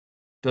patient.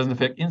 Doesn't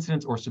affect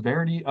incidence or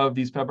severity of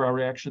these febrile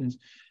reactions.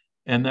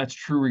 And that's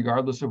true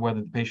regardless of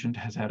whether the patient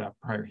has had a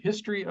prior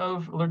history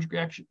of allergic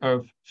reaction,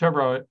 of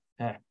febrile,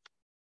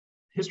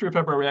 history of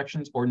febrile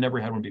reactions, or never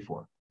had one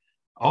before.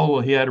 Oh,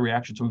 well, he had a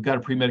reaction, so we've got to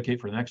pre-medicate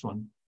for the next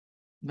one.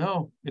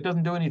 No, it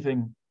doesn't do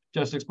anything.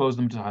 Just expose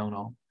them to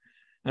Tylenol.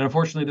 And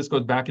unfortunately, this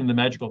goes back into the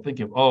magical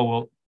thinking of, oh,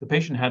 well, the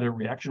patient had a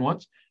reaction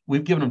once.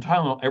 We've given him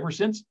Tylenol ever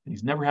since, and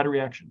he's never had a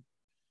reaction.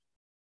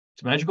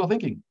 It's magical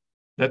thinking.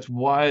 That's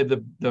why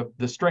the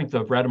strength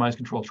of randomized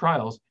controlled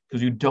trials,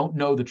 because you don't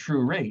know the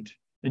true rate,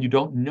 and you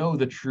don't know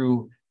the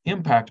true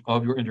impact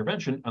of your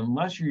intervention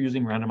unless you're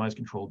using randomized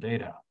controlled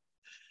data.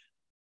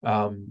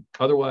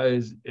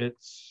 Otherwise,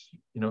 it's,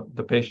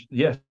 the patient,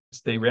 yes,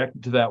 they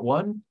reacted to that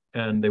one,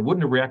 and they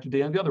wouldn't have reacted to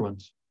any of the other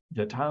ones.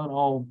 The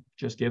Tylenol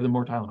just gave them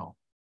more Tylenol.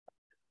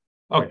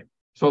 Okay,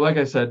 so like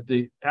I said,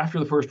 after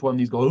the first one,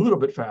 these go a little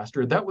bit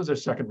faster. That was a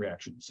second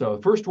reaction. So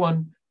the first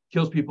one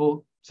kills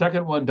people.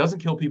 Second one doesn't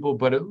kill people,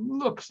 but it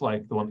looks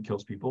like the one that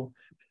kills people.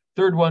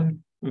 Third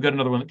one, we've got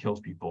another one that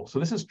kills people. So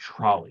this is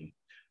trolley.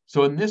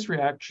 So in this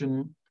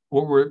reaction,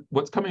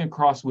 what's coming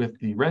across with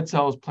the red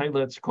cells,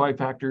 platelets,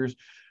 cofactors,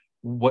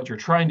 what you're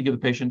trying to give the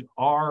patient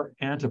are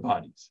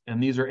antibodies.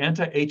 And these are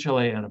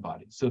anti-HLA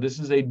antibodies. So this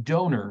is a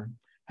donor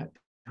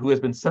who has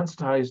been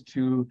sensitized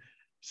to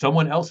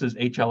someone else's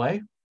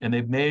HLA, and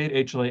they've made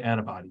HLA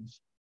antibodies.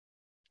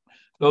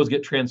 Those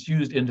get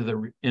transfused into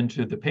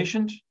the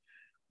patient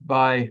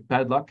by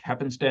bad luck,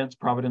 happenstance,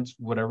 providence,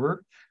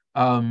 whatever.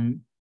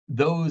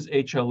 Those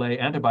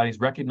HLA antibodies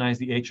recognize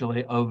the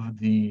HLA of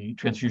the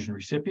transfusion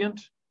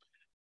recipient.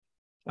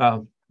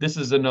 This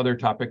is another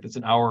topic that's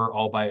an hour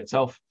all by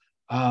itself,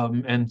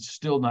 and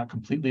still not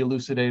completely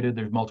elucidated.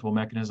 There's multiple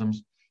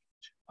mechanisms,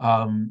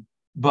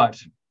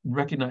 but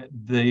recognize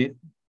the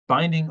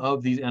binding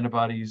of these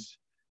antibodies,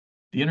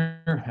 the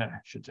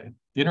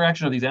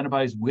interaction of these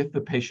antibodies with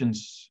the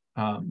patient's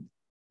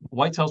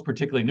white cells,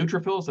 particularly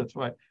neutrophils. That's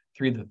why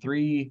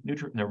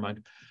never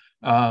mind.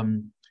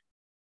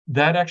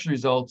 That actually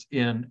results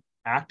in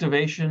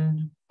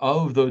activation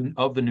of the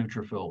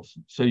neutrophils.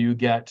 So you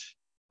get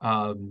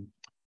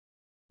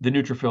the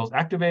neutrophils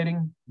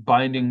activating,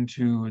 binding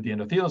to the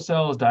endothelial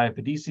cells,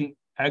 diapedicing,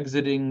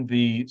 exiting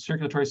the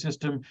circulatory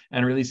system,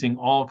 and releasing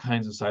all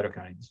kinds of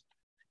cytokines.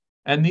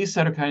 And these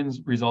cytokines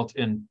result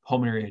in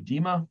pulmonary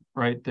edema,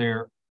 right?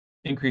 They're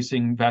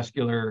increasing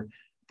vascular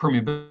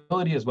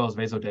permeability as well as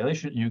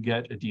vasodilation. You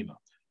get edema.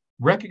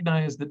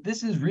 Recognize that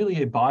this is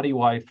really a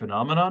body-wide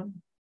phenomenon,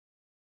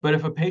 but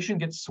if a patient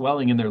gets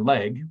swelling in their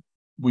leg,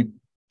 we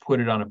put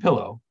it on a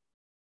pillow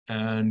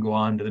and go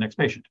on to the next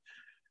patient.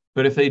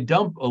 But if they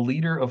dump a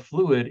liter of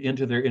fluid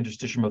into their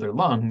interstitium of their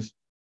lungs,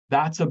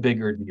 that's a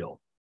bigger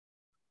deal.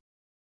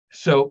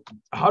 So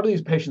how do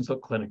these patients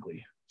look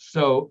clinically?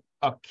 So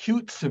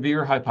acute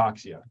severe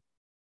hypoxia.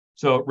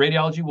 So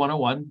radiology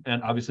 101,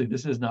 and obviously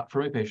this is not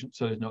for my patient,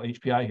 so there's no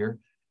HPI here.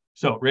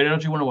 So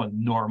radiology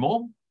 101,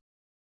 normal,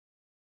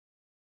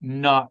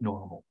 not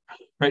normal,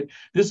 right?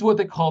 This is what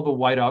they call the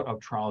whiteout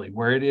of Trolley,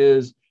 where it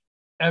is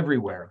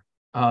everywhere.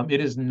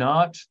 It is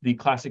not the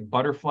classic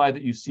butterfly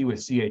that you see with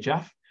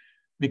CHF,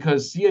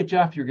 because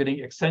CHF, you're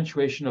getting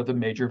accentuation of the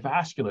major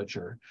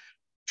vasculature.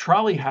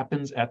 Trolley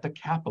happens at the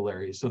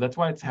capillaries, so that's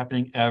why it's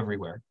happening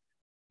everywhere.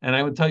 And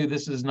I would tell you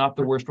this is not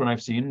the worst one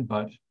I've seen,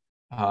 but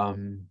I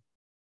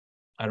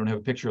don't have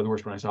a picture of the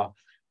worst one I saw.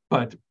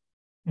 But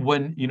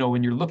when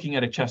you're looking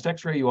at a chest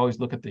X-ray, you always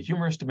look at the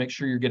humerus to make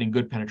sure you're getting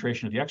good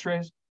penetration of the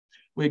X-rays.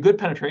 We had good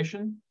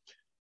penetration,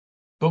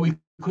 but we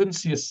couldn't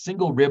see a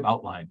single rib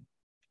outline.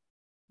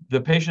 The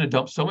patient had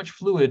dumped so much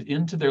fluid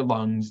into their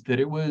lungs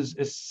that it was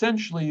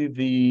essentially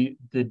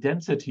the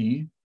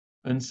density,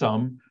 in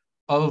some,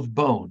 of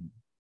bone.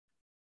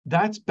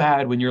 That's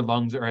bad when your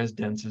lungs are as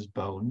dense as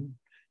bone,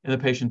 and the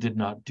patient did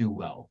not do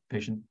well. The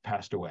patient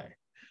passed away.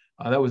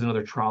 That was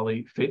another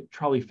trolley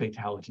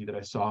fatality that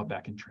I saw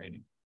back in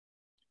training.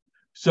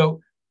 So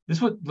this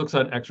is what looks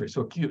on X-ray.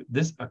 So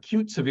this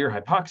acute severe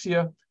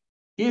hypoxia,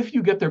 if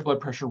you get their blood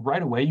pressure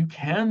right away, you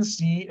can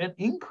see an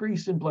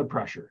increase in blood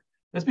pressure.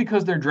 That's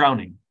because they're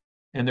drowning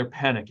and they're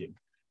panicking.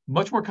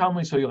 Much more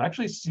commonly, so you'll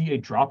actually see a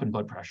drop in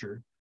blood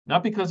pressure,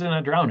 not because they're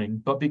not drowning,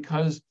 but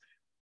because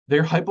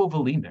they're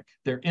hypovolemic.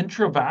 Their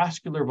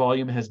intravascular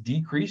volume has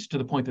decreased to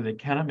the point that they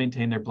cannot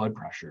maintain their blood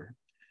pressure.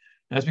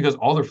 And that's because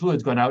all their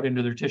fluid's gone out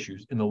into their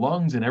tissues, in the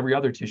lungs and every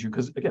other tissue,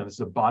 because again, this is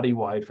a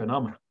body-wide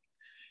phenomenon.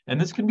 And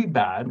this can be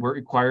bad where it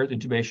requires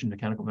intubation,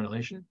 mechanical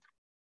ventilation,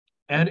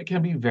 and it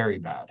can be very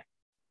bad.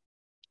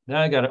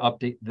 Now I got to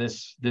update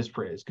this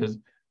phrase, because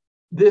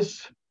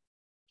this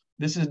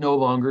is no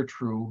longer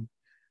true.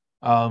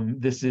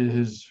 This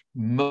is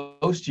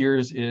most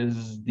years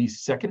is the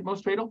second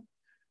most fatal.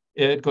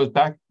 It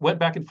went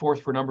back and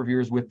forth for a number of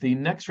years with the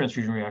next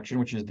transfusion reaction,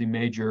 which is the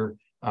major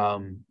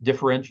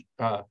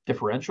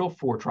differential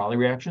for trolley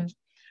reactions.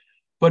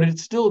 But it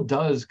still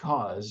does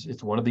cause,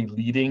 it's one of the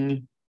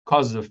leading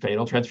causes of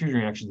fatal transfusion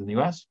reactions in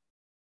the US.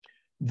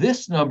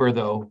 This number,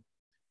 though,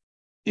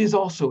 is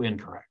also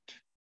incorrect.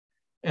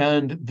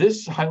 And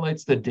this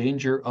highlights the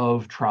danger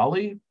of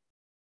trolley.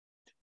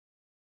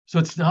 So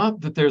it's not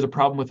that there's a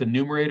problem with the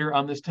numerator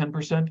on this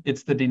 10%,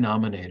 it's the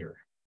denominator.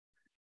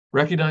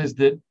 Recognize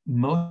that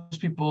most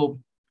people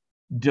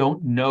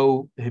don't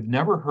know, they've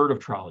never heard of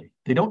trolley.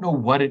 They don't know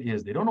what it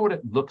is. They don't know what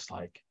it looks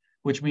like,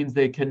 which means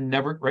they can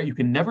never, right? You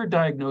can never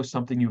diagnose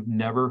something you've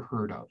never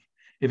heard of.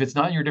 If it's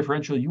not in your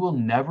differential, you will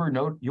never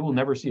know, you will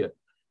never see it.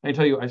 I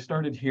tell you, I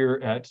started here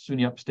at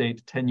SUNY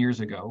Upstate 10 years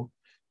ago.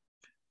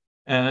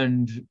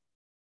 And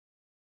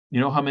you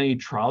know how many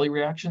trolley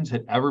reactions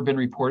had ever been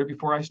reported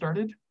before I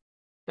started?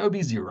 That would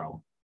be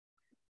 0.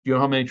 Do you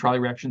know how many trolley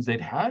reactions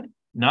they'd had?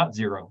 Not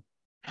 0.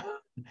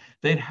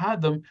 They'd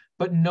had them,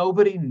 but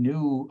nobody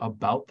knew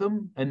about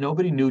them and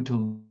nobody knew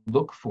to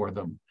look for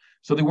them.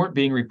 So they weren't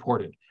being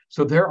reported.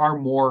 So there are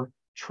more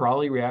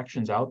trolley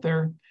reactions out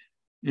there.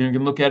 You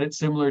can look at it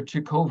similar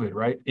to COVID,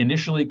 right?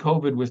 Initially,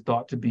 COVID was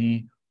thought to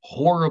be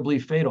horribly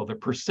fatal. The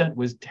percent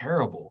was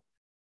terrible.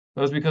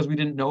 That was because we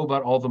didn't know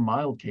about all the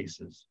mild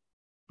cases.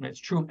 And it's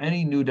true of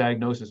any new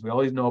diagnosis. We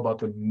always know about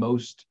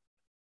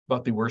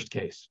the worst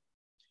case.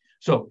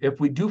 So if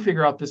we do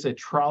figure out this a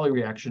trolley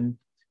reaction,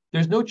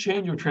 there's no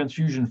change of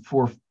transfusion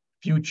for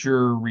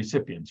future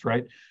recipients,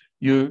 right?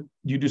 You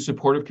do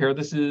supportive care.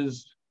 This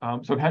is,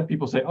 so I've had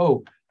people say,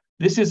 oh,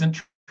 this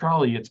isn't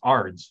trolley, it's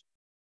ARDS.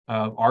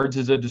 ARDS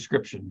is a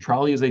description.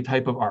 Trolley is a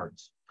type of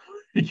ARDS,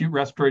 acute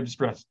respiratory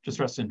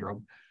distress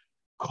syndrome,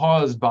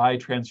 caused by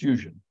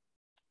transfusion.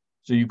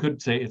 So you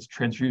could say it's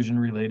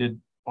transfusion-related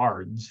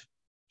ARDS.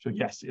 So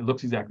yes, it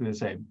looks exactly the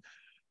same.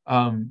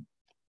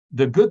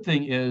 The good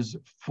thing is,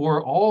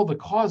 for all the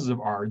causes of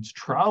ARDS,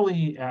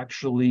 trolley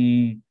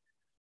actually,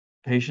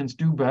 patients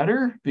do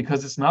better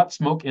because it's not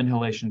smoke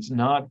inhalation, it's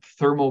not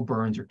thermal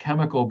burns or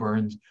chemical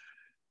burns.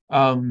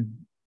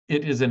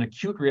 It is an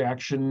acute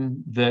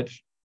reaction that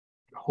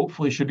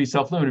hopefully should be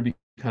self-limited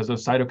because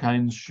those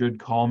cytokines should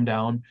calm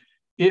down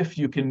if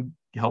you can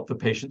help the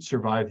patient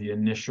survive the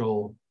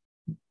initial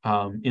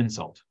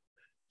insult.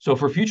 So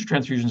for future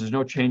transfusions, there's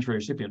no change for the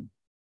recipient,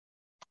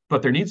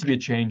 but there needs to be a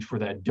change for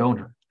that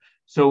donor.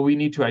 So we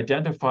need to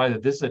identify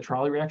that this is a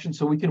trolley reaction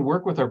so we can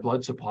work with our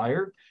blood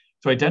supplier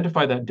to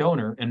identify that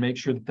donor and make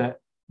sure that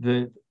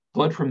the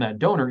blood from that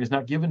donor is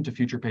not given to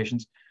future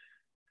patients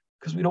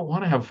because we don't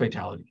want to have a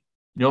fatality.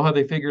 You know how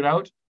they figured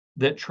out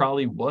that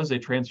trolley was a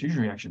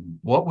transfusion reaction?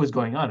 What was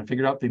going on? And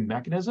figured out the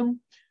mechanism.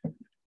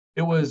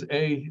 It was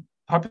a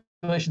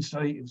population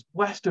study. It was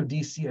west of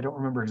DC. I don't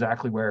remember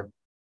exactly where,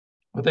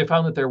 but they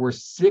found that there were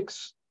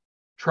 6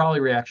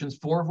 trolley reactions,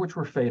 4 of which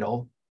were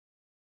fatal,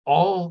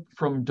 all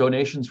from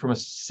donations from a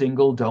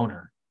single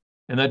donor.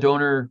 And that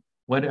donor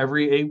went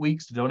every 8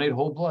 weeks to donate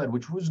whole blood,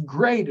 which was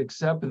great,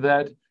 except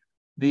that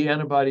the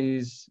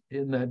antibodies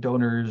in that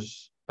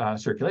donor's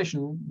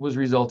circulation was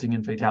resulting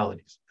in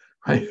fatalities.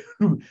 right?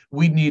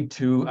 We need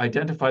to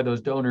identify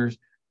those donors,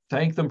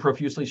 thank them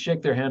profusely,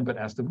 shake their hand, but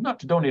ask them not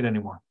to donate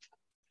anymore,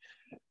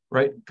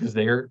 right? Because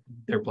their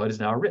blood is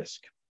now a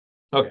risk.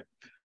 Okay,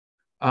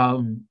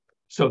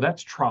 so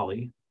that's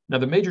trolley. Now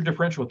the major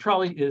differential with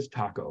trolley is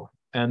taco,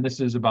 and this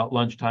is about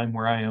lunchtime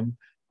where I am.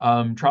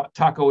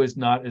 Taco is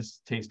not as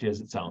tasty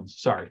as it sounds.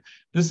 Sorry.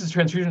 This is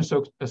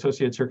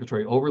transfusion-associated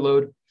circulatory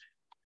overload.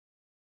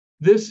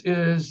 This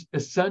is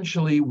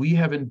essentially, we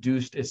have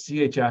induced a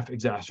CHF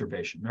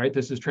exacerbation, right?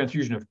 This is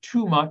transfusion of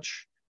too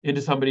much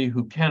into somebody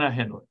who cannot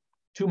handle it.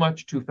 Too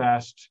much, too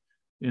fast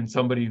in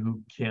somebody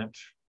who can't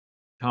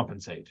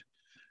compensate.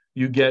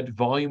 You get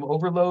volume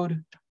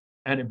overload,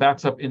 and it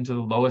backs up into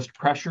the lowest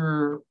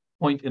pressure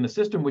point in the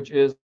system, which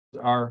is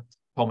our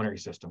pulmonary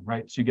system,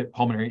 right? So you get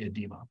pulmonary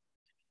edema.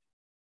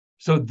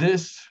 So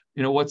this,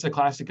 what's the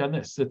classic on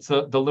this? It's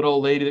the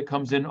little lady that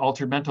comes in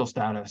altered mental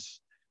status.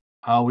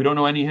 We don't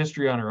know any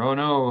history on her. Oh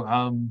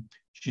no,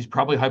 she's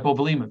probably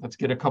hypovolemic. Let's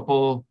get a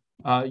couple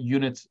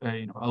units,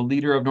 a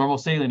liter of normal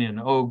saline in.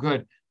 Oh,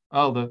 good.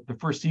 Oh, the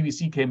first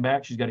CBC came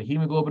back. She's got a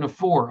hemoglobin of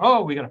 4.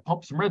 Oh, we got to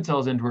pump some red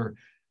cells into her.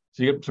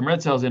 So you get some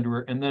red cells into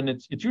her, and then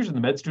it's usually the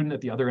med student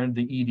at the other end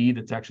of the ED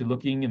that's actually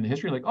looking in the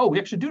history, like, oh, we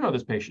actually do know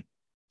this patient.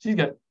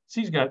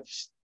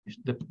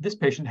 This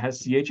patient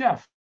has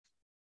CHF,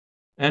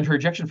 and her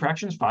ejection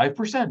fraction is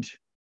 5%.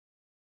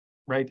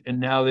 Right. And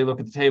now they look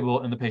at the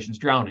table and the patient's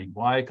drowning.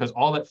 Why? Because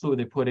all that fluid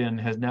they put in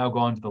has now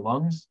gone to the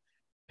lungs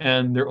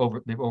and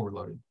they've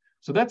overloaded.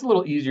 So that's a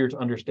little easier to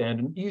understand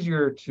and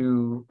easier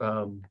to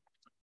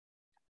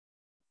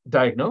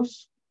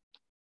diagnose.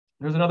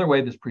 There's another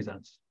way this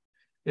presents.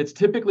 It's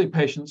typically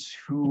patients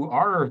who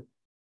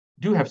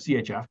do have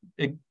CHF,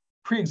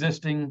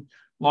 pre-existing,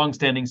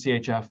 long-standing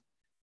CHF,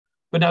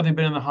 but now they've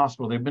been in the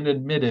hospital. They've been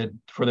admitted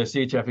for their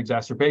CHF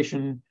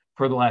exacerbation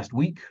for the last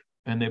week,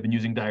 and they've been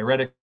using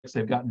diuretics.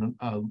 They've gotten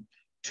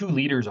 2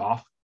 liters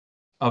off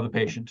of the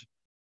patient,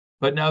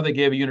 but now they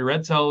gave a unit of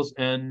red cells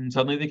and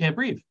suddenly they can't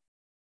breathe.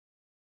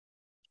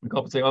 We call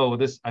up and say, oh,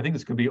 I think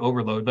this could be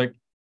overload. Like,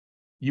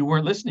 you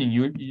weren't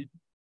listening.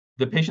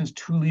 The patient's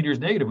 2 liters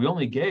negative. We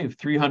only gave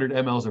 300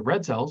 mLs of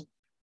red cells.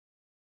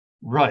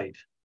 Right.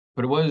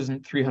 But it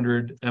wasn't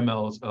 300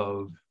 mLs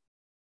of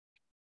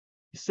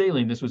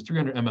saline. This was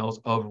 300 mLs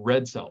of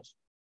red cells.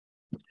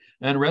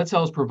 And red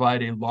cells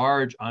provide a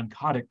large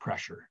oncotic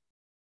pressure.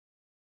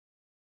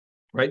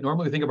 Right?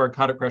 Normally we think of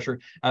oncotic pressure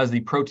as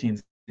the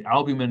proteins, the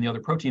albumin and the other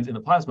proteins in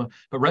the plasma,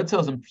 but red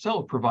cells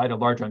themselves provide a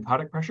large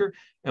oncotic pressure.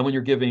 And when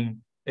you're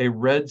giving a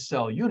red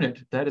cell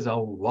unit, that is a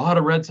lot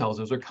of red cells.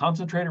 Those are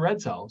concentrated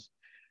red cells.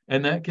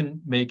 And that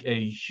can make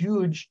a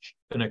huge,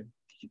 an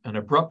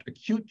abrupt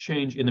acute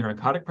change in their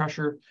oncotic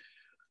pressure,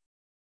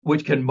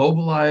 which can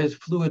mobilize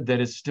fluid that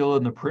is still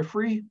in the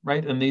periphery,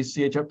 right? And these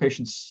CHF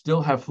patients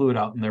still have fluid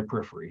out in their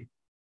periphery.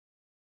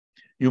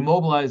 You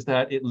mobilize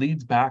that, it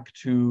leads back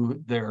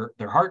to their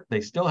heart. They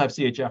still have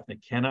CHF. They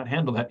cannot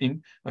handle that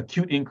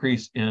acute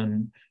increase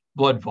in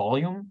blood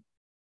volume.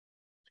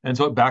 And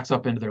so it backs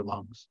up into their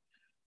lungs.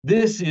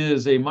 This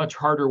is a much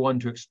harder one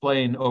to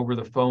explain over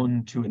the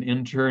phone to an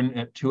intern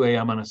at 2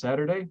 a.m. on a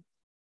Saturday.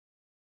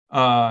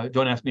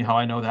 Don't ask me how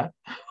I know that.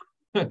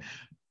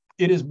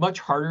 It is much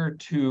harder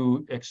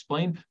to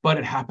explain, but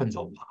it happens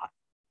a lot.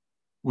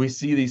 We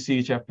see these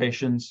CHF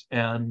patients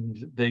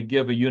and they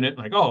give a unit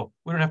like, oh,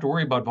 we don't have to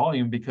worry about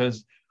volume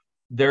because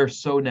they're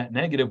so net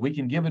negative. We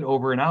can give it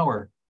over an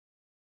hour.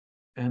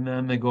 And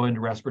then they go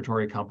into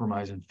respiratory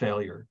compromise and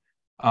failure.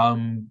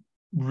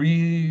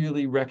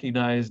 Really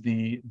recognize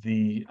the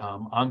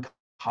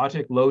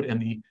oncotic load and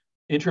the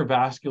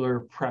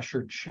intravascular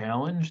pressure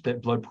challenge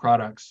that blood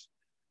products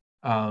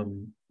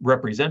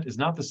represent is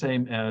not the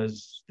same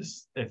as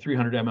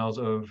 300 mLs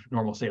of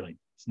normal saline.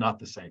 It's not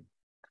the same.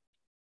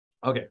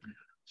 Okay.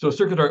 So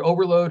circulatory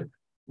overload,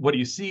 what do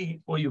you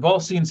see? Well, you've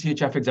all seen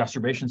CHF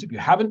exacerbations. If you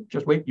haven't,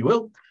 just wait, you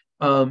will.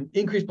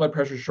 Increased blood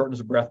pressure, shortness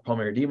of breath,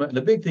 pulmonary edema. And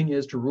the big thing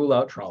is to rule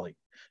out trolley.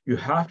 You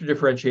have to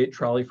differentiate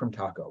trolley from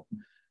taco.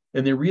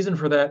 And the reason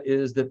for that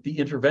is that the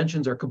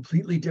interventions are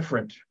completely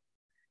different.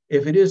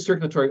 If it is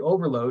circulatory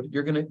overload,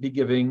 you're going to be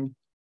giving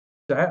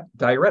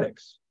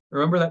diuretics.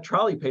 Remember that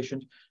trolley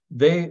patient,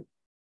 they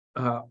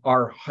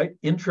are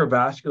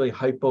intravascularly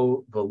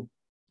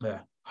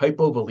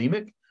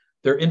hypovolemic.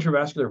 Their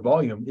intravascular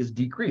volume is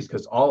decreased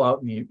because all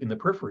out in the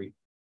periphery.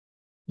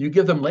 You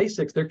give them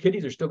Lasix, their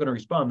kidneys are still going to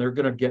respond. They're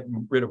going to get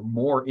rid of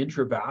more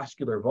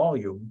intravascular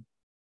volume.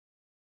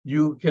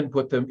 You can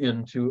put them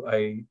into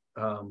a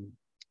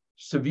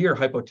severe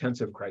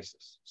hypotensive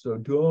crisis. So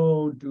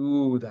don't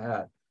do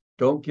that.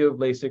 Don't give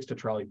Lasix to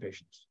trolley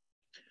patients.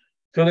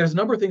 So there's a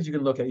number of things you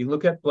can look at. You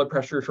look at blood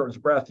pressure, shortness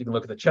of breath. You can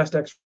look at the chest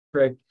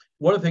X-ray.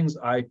 One of the things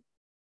I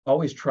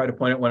always try to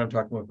point out when I'm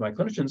talking with my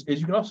clinicians is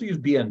you can also use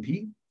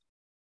BNP,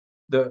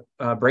 the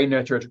brain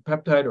natriuretic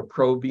peptide, or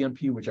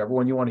pro-BNP, whichever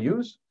one you want to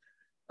use,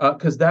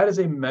 because that is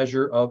a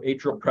measure of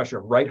atrial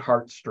pressure, right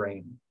heart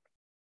strain.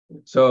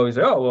 So you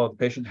say, oh, well, the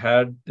patient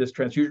had this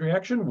transfusion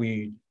reaction.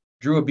 We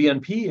drew a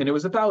BNP and it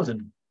was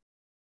 1,000.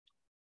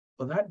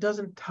 Well, that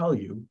doesn't tell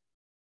you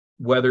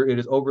whether it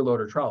is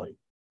overload or trolley.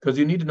 because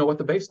you need to know what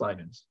the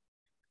baseline is.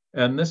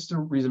 And this is the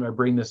reason I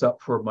bring this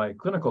up for my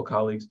clinical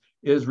colleagues,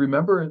 is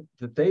remember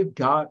that they've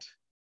got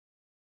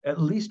at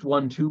least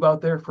one tube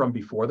out there from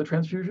before the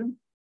transfusion.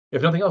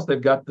 If nothing else,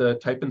 they've got the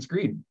type and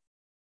screen.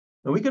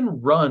 And we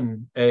can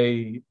run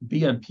a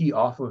BNP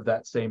off of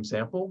that same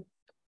sample.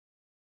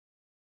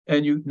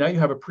 And now you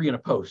have a pre and a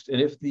post. And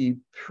if the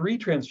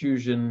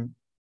pre-transfusion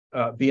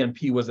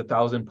BNP was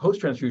 1,000,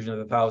 post-transfusion is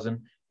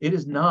 1,000, it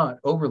is not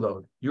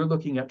overload. You're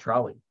looking at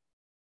trolley.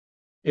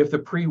 If the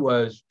pre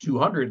was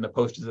 200 and the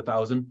post is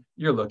 1,000,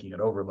 you're looking at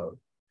overload.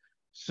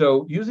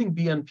 So using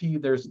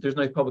BNP, there's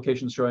nice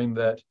publications showing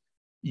that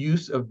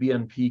use of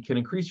BNP can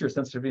increase your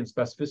sensitivity and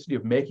specificity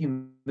of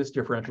making this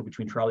differential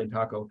between trolley and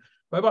taco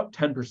by about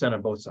 10%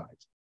 on both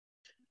sides.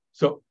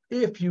 So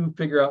if you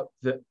figure out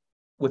that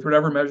with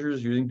whatever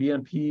measures, using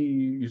BNP,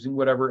 using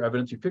whatever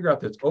evidence, you figure out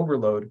that it's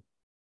overload,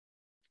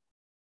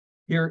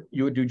 here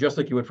you would do just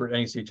like you would for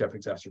any CHF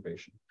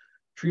exacerbation.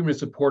 Treatment is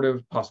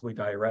supportive, possibly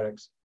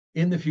diuretics.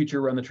 In the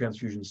future, run the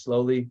transfusion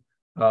slowly.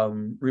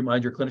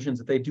 Remind your clinicians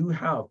that they do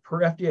have,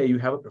 per FDA, you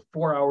have up to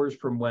 4 hours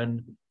from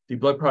when the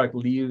blood product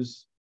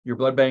leaves your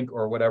blood bank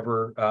or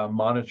whatever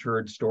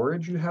monitored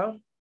storage you have.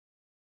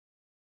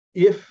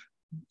 If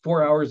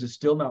 4 hours is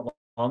still not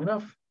long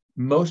enough,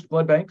 most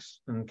blood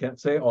banks, and can't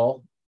say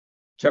all,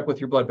 check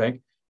with your blood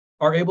bank,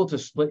 are able to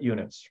split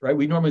units, right?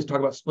 We normally talk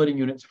about splitting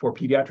units for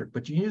pediatric,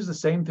 but you use the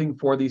same thing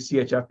for these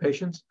CHF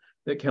patients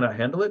that cannot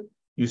handle it.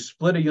 You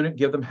split a unit,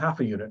 give them half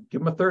a unit,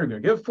 give them a third of a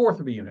unit, give a fourth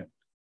of a unit.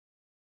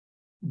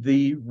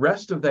 The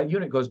rest of that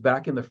unit goes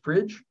back in the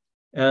fridge,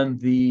 and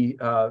the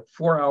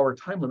 4-hour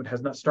time limit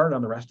has not started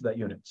on the rest of that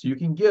unit. So you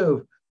can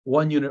give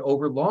one unit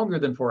over longer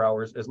than 4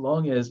 hours as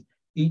long as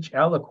each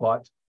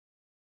aliquot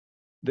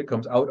that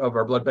comes out of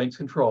our blood bank's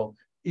control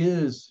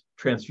is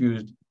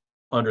transfused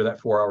under that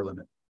 4-hour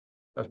limit.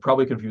 That's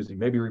probably confusing.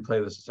 Maybe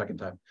replay this a second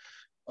time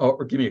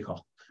or give me a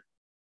call.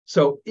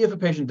 So if a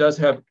patient does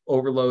have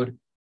overload,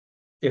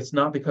 it's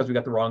not because we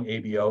got the wrong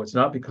ABO. It's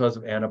not because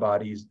of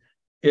antibodies.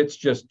 It's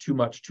just too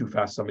much, too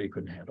fast. Somebody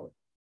couldn't handle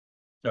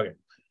it. Okay.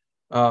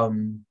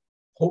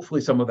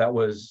 Hopefully some of that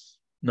was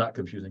not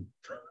confusing.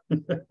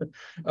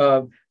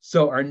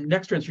 So our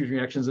next transfusion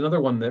reaction is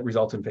another one that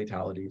results in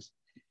fatalities.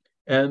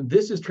 And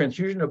this is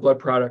transfusion of blood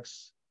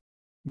products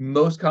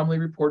most commonly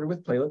reported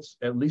with platelets,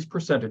 at least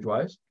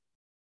percentage-wise,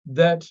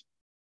 that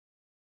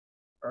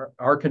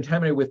are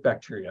contaminated with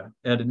bacteria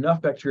and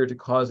enough bacteria to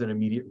cause an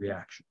immediate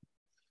reaction.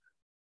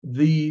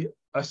 The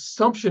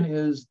assumption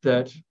is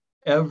that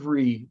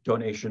every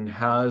donation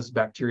has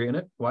bacteria in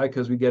it. Why?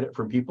 Because we get it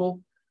from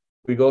people.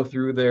 We go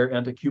through their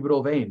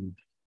antecubital vein.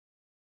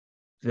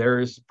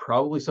 There's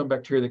probably some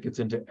bacteria that gets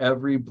into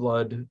every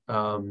blood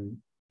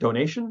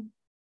donation.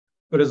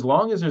 But as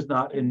long as there's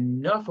not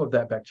enough of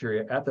that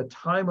bacteria at the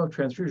time of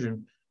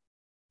transfusion,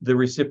 the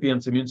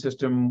recipient's immune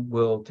system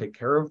will take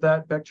care of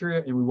that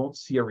bacteria and we won't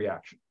see a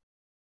reaction.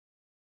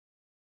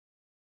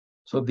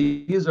 So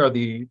these are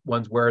the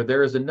ones where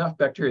there is enough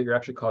bacteria you're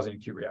actually causing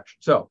acute reaction.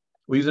 So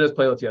we use it as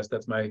platelets. Yes,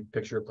 that's my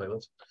picture of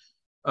platelets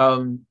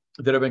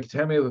that have been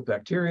contaminated with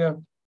bacteria.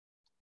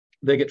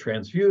 They get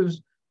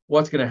transfused.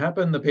 What's going to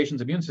happen? The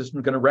patient's immune system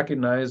is going to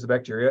recognize the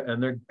bacteria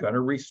and they're going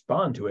to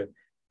respond to it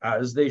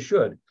as they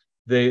should.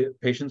 The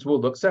patients will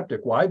look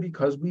septic. Why?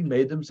 Because we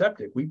made them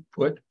septic. We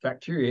put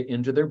bacteria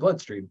into their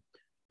bloodstream.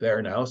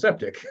 They're now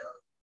septic.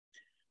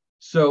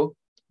 So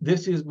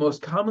this is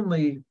most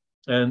commonly,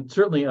 and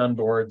certainly on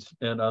boards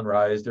and on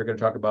RISE, they're going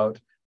to talk about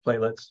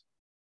platelets.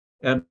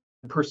 And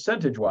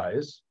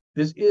percentage-wise,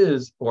 this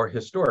is, or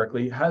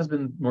historically, has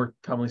been more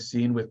commonly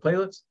seen with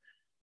platelets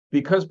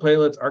because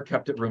platelets are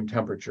kept at room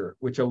temperature,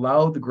 which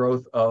allow the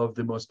growth of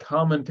the most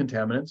common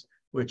contaminants,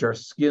 which are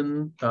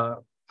skin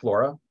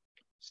flora,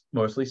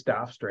 mostly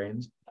staph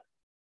strains.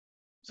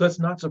 So that's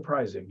not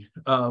surprising.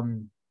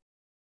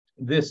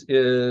 This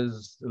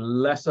is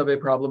less of a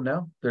problem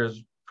now.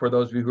 For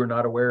those of you who are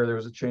not aware, there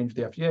was a change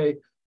to the FDA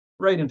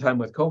right in time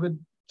with COVID.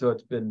 So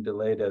it's been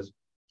delayed as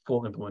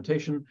full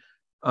implementation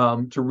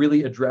to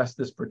really address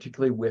this,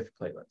 particularly with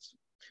platelets.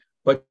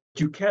 But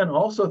you can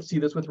also see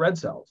this with red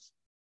cells.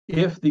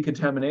 If the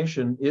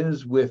contamination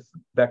is with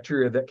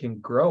bacteria that can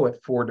grow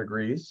at 4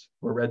 degrees,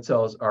 where red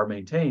cells are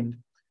maintained,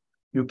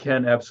 you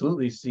can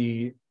absolutely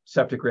see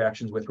septic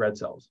reactions with red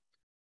cells.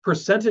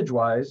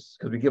 Percentage-wise,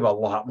 because we give a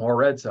lot more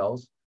red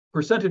cells,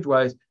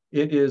 percentage-wise,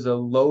 it is a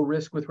low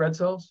risk with red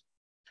cells.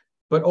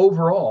 But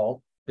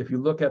overall, if you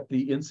look at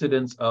the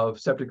incidence of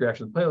septic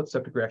reactions with platelets,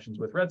 septic reactions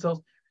with red cells,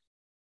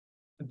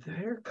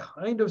 they're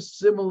kind of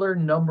similar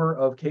number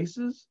of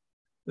cases.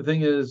 The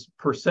thing is,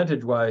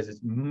 percentage-wise, it's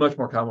much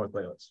more common with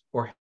platelets,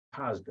 or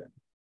has been.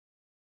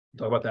 We'll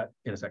talk about that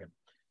in a second.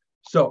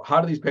 So how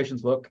do these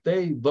patients look?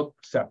 They look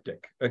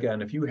septic.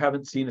 Again, if you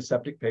haven't seen a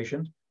septic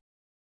patient,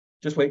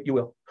 just wait, you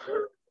will.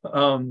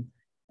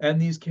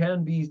 And these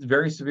can be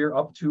very severe,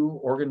 up to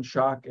organ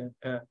shock,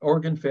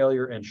 organ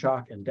failure and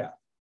shock and death.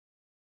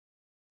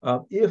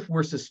 If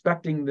we're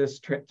suspecting this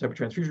type of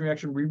transfusion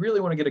reaction, we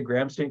really want to get a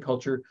gram stain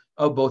culture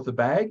of both the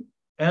bag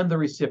and the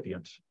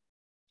recipient.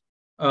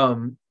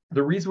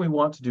 The reason we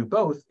want to do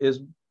both is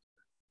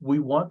we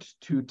want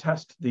to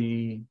test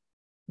the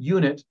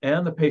unit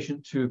and the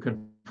patient to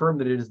confirm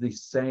that it is the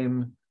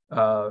same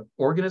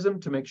organism,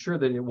 to make sure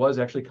that it was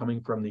actually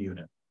coming from the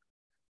unit.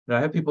 Now,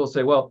 I have people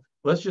say, well,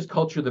 let's just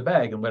culture the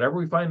bag, and whatever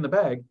we find in the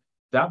bag,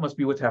 that must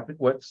be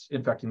what's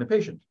infecting the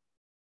patient.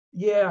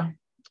 Yeah,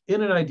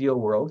 in an ideal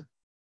world,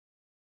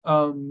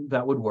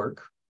 that would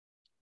work.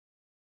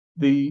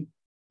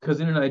 Because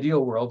in an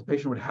ideal world, the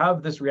patient would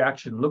have this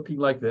reaction looking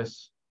like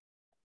this,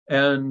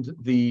 and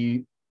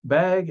the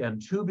bag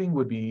and tubing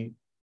would be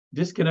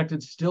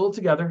disconnected still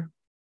together,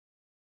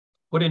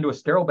 put into a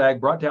sterile bag,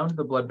 brought down to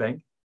the blood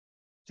bank,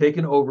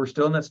 taken over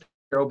still in that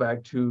sterile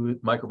bag to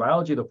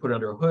microbiology. They'll put it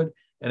under a hood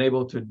and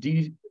able to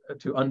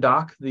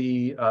undock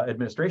the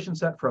administration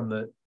set from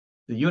the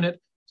unit,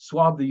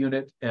 swab the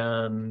unit,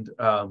 and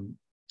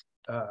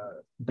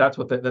that's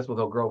what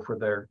they'll grow for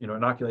their,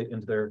 inoculate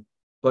into their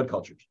blood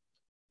cultures.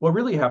 What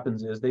really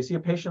happens is they see a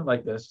patient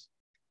like this,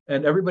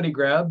 and everybody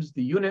grabs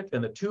the unit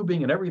and the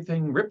tubing and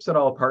everything, rips it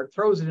all apart,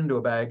 throws it into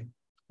a bag,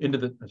 into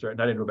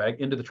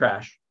the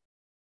trash.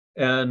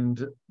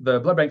 And the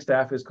blood bank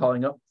staff is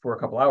calling up for a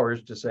couple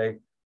hours to say,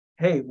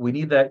 hey, we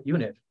need that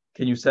unit.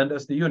 Can you send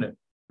us the unit?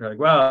 They're like,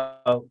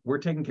 well, we're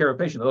taking care of a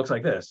patient that looks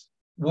like this.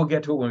 We'll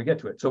get to it when we get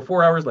to it. So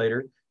 4 hours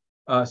later,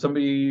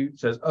 somebody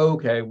says, oh,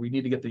 okay, we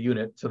need to get the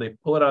unit. So they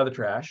pull it out of the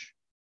trash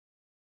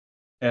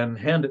and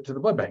hand it to the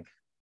blood bank.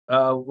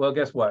 Well,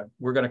 guess what?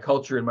 We're going to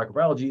culture in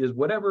microbiology is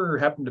whatever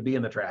happened to be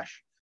in the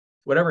trash,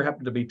 whatever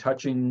happened to be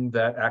touching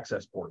that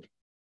access port.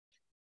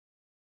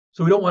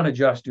 So we don't want to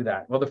just do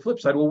that. Well, the flip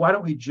side, well, why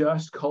don't we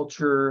just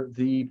culture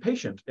the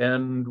patient,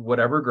 and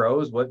whatever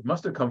grows, what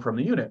must have come from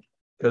the unit,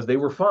 because they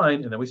were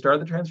fine, and then we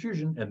started the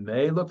transfusion and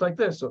they looked like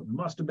this, so it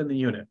must have been the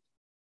unit.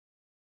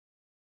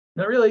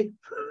 Not really.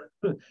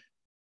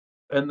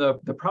 And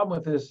the problem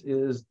with this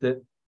is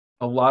that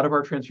a lot of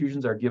our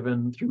transfusions are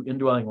given through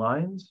indwelling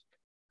lines,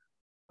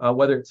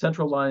 whether it's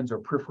central lines or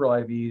peripheral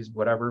IVs,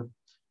 whatever.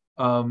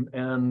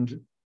 And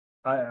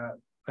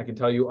I can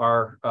tell you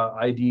our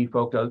ID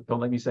folk don't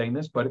like me saying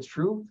this, but it's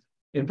true.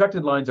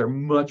 Infected lines are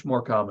much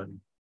more common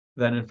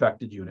than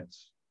infected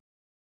units.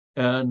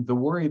 And the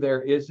worry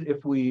there is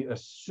if we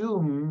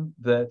assume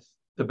that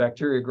the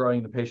bacteria growing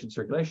in the patient's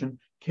circulation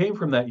came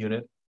from that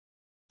unit,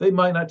 they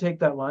might not take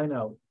that line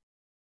out.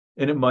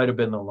 And it might have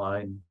been the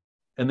line,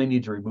 and they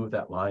need to remove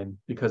that line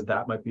because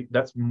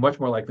that's much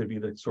more likely to be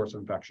the source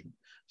of infection.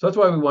 So that's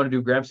why we want to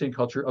do gram stain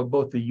culture of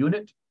both the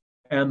unit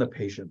and the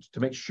patient to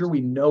make sure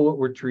we know what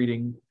we're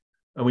treating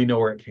and we know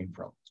where it came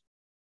from.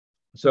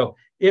 So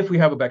if we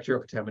have a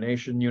bacterial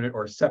contamination unit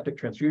or a septic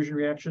transfusion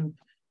reaction,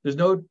 there's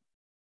no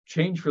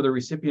change for the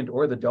recipient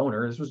or the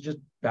donor. This was just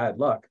bad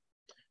luck.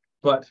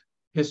 But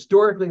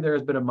historically, there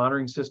has been a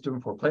monitoring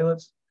system for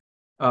platelets.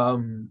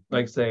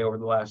 Like say over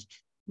the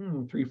last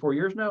 3-4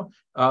 years now,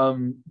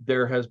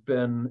 there has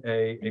been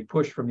a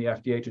push from the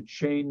FDA to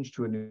change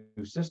to a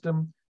new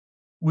system,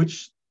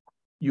 which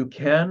you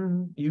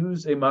can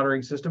use a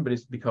monitoring system, but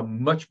it's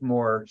become much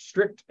more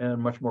strict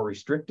and much more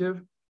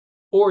restrictive.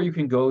 Or you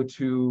can go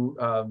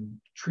to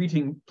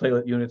treating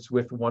platelet units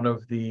with one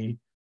of the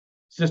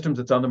systems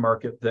that's on the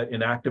market that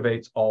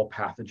inactivates all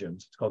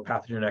pathogens. It's called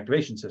pathogen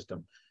inactivation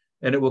system,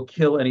 and it will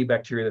kill any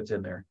bacteria that's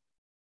in there.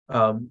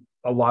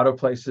 A lot of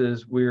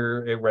places,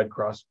 we're a Red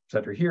Cross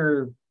center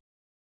here.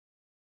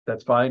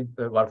 That's fine.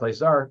 A lot of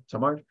places are,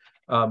 some aren't.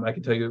 I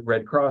can tell you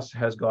Red Cross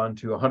has gone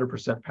to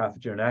 100%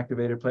 pathogen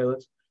inactivated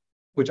platelets,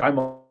 which I'm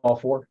all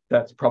for.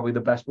 That's probably the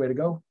best way to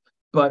go.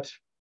 But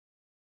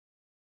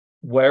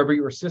wherever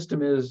your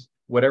system is,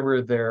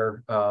 whatever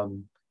their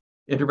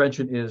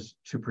intervention is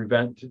to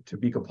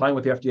be compliant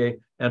with the FDA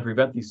and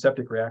prevent these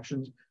septic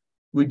reactions,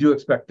 we do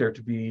expect there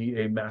to be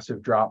a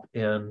massive drop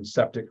in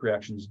septic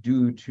reactions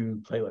due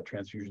to platelet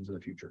transfusions in the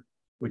future,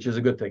 which is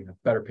a good thing,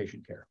 better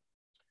patient care.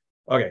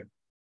 Okay,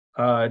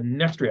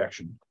 next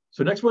reaction.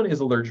 So next one is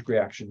allergic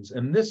reactions.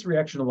 And this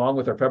reaction, along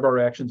with our febrile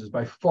reactions, is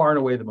by far and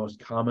away the most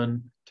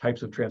common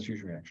types of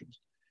transfusion reactions.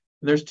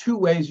 And there's 2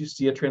 ways you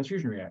see an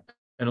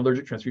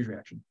allergic transfusion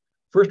reaction.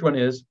 First one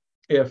is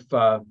if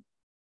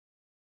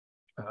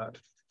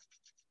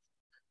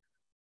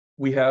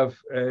we have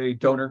a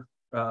donor,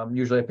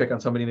 usually I pick on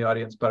somebody in the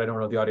audience, but I don't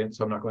know the audience,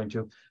 so I'm not going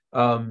to.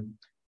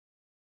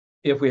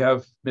 If we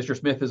have Mr.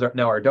 Smith is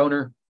now our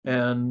donor,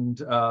 and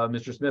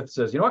Mr. Smith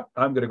says, you know what,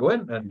 I'm going to go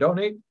in and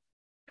donate.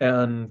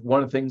 And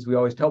one of the things we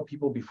always tell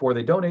people before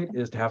they donate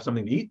is to have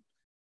something to eat.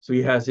 So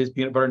he has his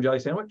peanut butter and jelly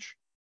sandwich,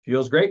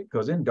 feels great,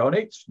 goes in,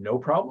 donates, no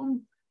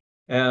problem.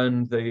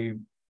 And the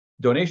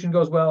donation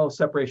goes well,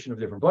 separation of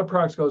different blood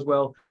products goes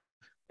well,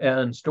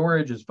 and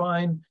storage is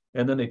fine.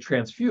 And then they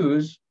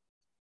transfuse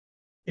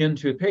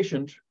into a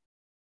patient,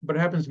 but it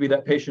happens to be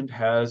that patient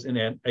has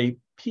a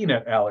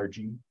peanut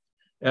allergy.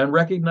 And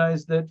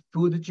recognize that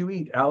food that you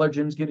eat,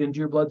 allergens get into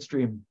your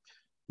bloodstream.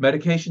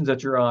 Medications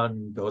that you're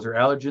on, those are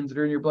allergens that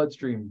are in your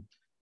bloodstream.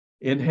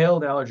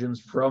 Inhaled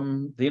allergens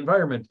from the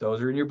environment,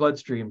 those are in your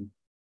bloodstream.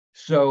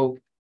 So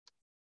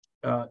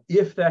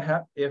if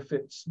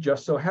it's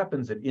just so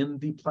happens that in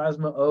the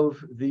plasma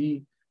of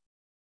the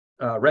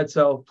red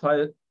cell,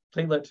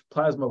 platelet,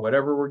 plasma,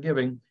 whatever we're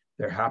giving,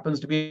 there happens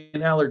to be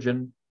an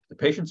allergen the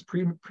patient's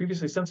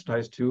previously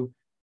sensitized to,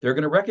 they're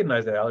going to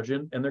recognize that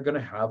allergen and they're going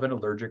to have an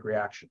allergic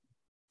reaction.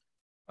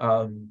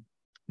 Now,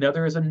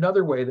 there is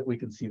another way that we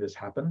can see this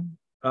happen.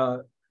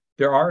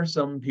 There are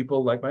some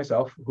people like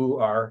myself who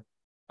are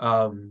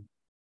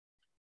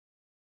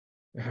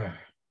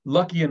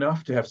lucky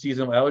enough to have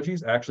seasonal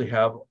allergies. I actually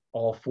have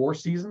all 4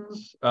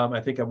 seasons. I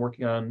think I'm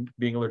working on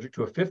being allergic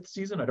to a 5th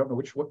season. I don't know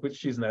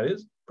which season that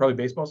is, probably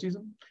baseball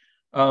season.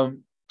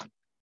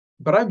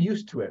 But I'm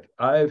used to it.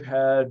 I've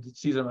had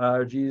seasonal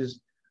allergies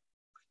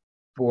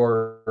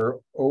for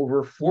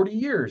over 40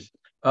 years.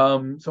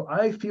 So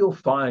I feel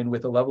fine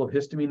with a level of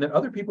histamine that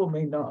other people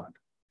may not.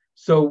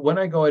 So when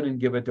I go in and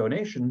give a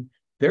donation,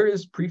 there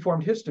is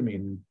preformed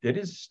histamine. It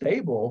is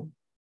stable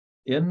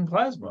in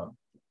plasma.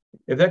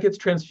 If that gets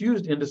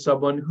transfused into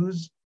someone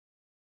who's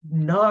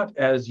not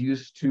as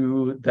used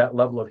to that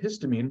level of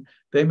histamine,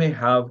 they may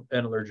have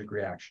an allergic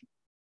reaction.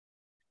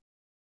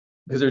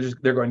 Because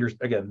they're going to,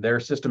 again,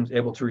 their system's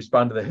able to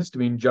respond to the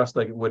histamine just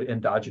like it would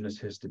endogenous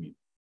histamine.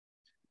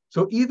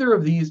 So either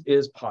of these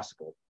is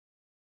possible.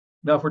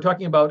 Now, if we're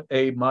talking about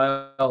a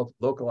mild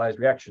localized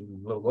reaction,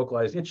 a little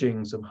localized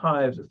itching, some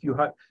hives, a few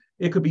hives,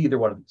 it could be either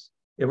one of these.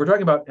 If we're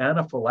talking about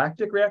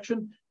anaphylactic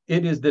reaction,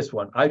 it is this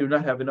one. I do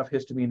not have enough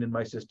histamine in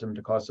my system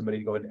to cause somebody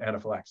to go into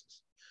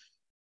anaphylaxis.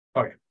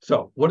 Okay,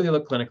 so what do they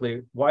look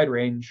clinically? Wide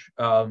range.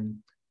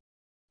 One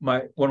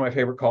of my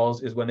favorite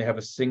calls is when they have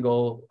a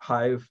single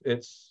hive.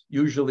 It's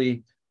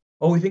usually,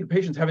 oh, we think the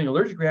patient's having an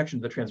allergic reaction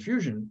to the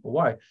transfusion. Well,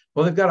 why?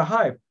 Well, they've got a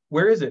hive.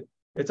 Where is it?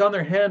 It's on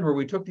their hand where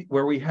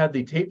we had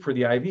the tape for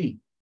the IV.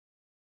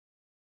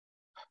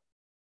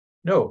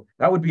 No,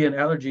 that would be an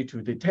allergy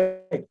to the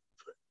tape.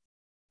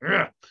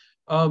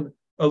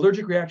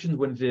 Allergic reactions,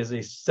 when it is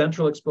a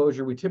central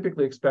exposure, we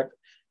typically expect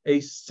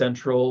a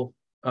central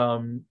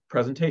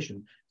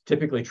presentation,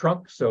 typically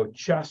trunk, so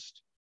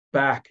chest,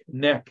 back,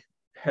 neck,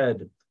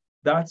 head.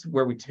 That's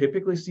where we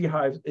typically see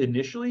hives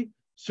initially.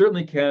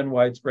 Certainly can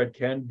widespread,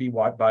 can be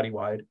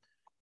body-wide,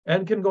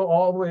 and can go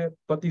all the way up,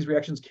 but these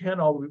reactions can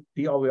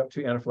be all the way up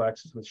to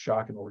anaphylaxis with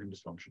shock and organ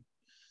dysfunction.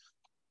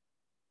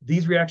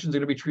 These reactions are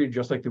going to be treated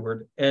just like they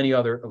were any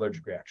other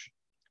allergic reaction.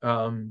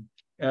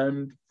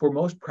 And for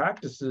most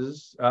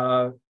practices,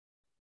 there's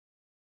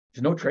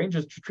no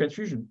changes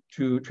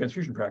to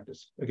transfusion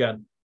practice.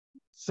 Again,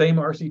 same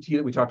RCT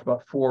that we talked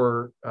about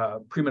for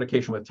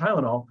pre-medication with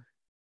Tylenol.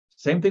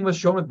 Same thing was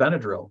shown with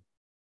Benadryl.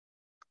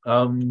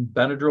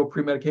 Benadryl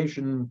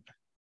pre-medication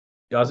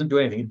doesn't do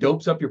anything. It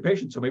dopes up your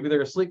patient, so maybe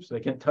they're asleep, so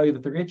they can't tell you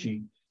that they're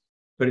itchy,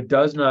 but it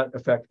does not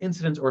affect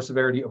incidence or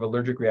severity of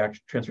allergic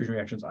transfusion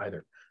reactions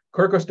either.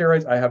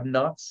 Corticosteroids, I have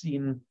not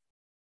seen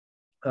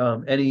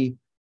any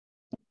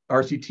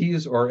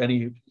RCTs or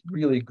any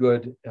really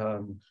good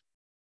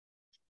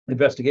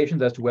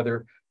investigations as to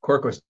whether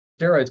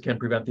corticosteroids can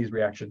prevent these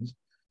reactions.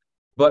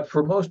 But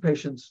for most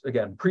patients,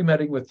 again,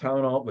 pre-medding with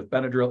Tylenol, with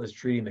Benadryl is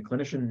treating the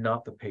clinician,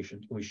 not the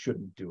patient. We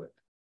shouldn't do it.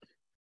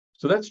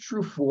 So that's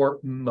true for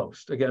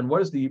most. Again,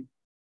 what is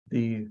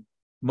the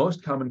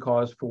most common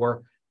cause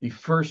for the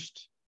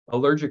first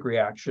allergic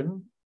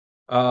reaction?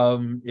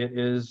 It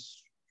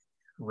is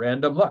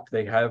random luck.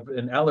 They have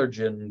an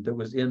allergen that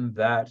was in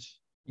that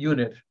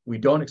unit. We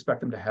don't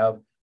expect them to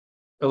have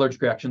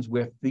allergic reactions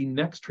with the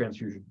next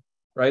transfusion,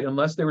 right?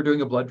 Unless they were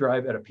doing a blood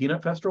drive at a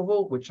peanut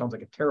festival, which sounds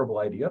like a terrible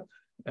idea,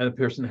 and the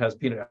person has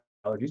peanut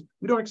allergies,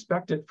 we don't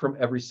expect it from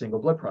every single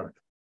blood product.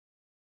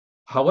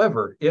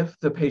 However, if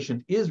the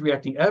patient is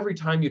reacting every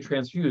time you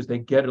transfuse, they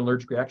get an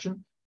allergic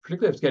reaction,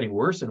 particularly if it's getting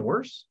worse and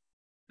worse,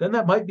 then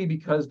that might be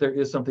because there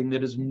is something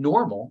that is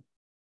normal,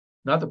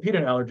 not the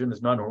peanut allergen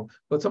is not normal,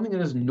 but something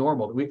that is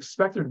normal, that we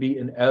expect there to be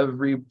in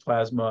every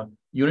plasma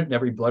unit and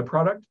every blood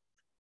product.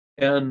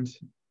 And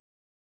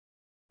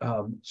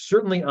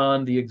certainly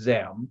on the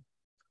exam,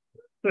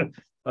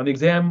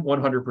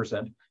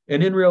 100%,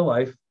 and in real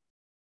life,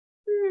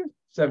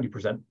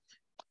 70%,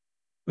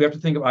 we have to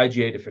think of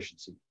IgA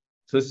deficiency.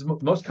 So this is the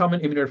most common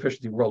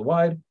immunodeficiency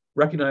worldwide.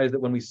 Recognize that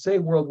when we say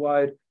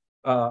worldwide,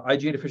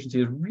 IgA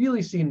deficiency is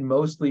really seen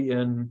mostly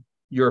in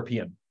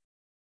European.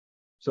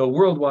 So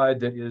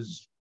worldwide, that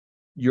is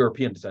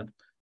European descent.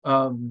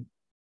 Again,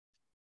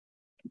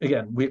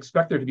 we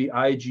expect there to be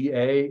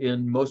IgA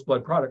in most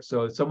blood products.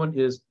 So if someone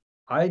is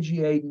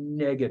IgA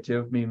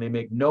negative, meaning they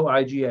make no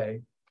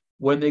IgA,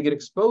 when they get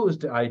exposed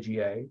to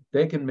IgA,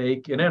 they can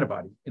make an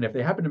antibody. And if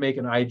they happen to make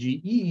an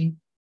IgE,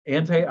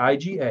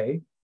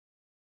 anti-IgA,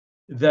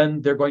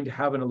 then they're going to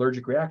have an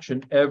allergic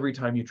reaction every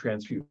time you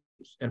transfuse.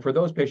 And for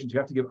those patients, you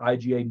have to give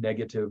IgA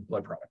negative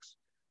blood products.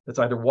 That's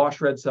either wash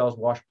red cells,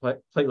 wash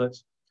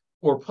platelets,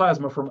 or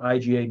plasma from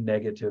IgA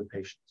negative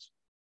patients.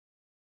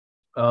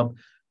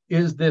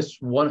 Is this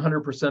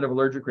 100% of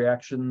allergic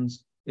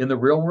reactions in the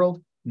real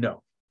world?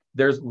 No.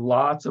 There's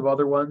lots of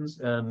other ones,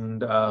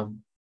 and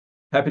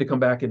happy to come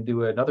back and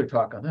do another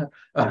talk on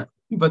that.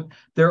 But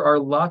there are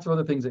lots of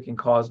other things that can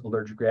cause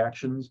allergic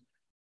reactions.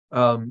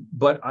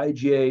 But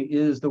IgA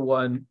is the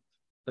one,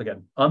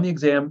 again, on the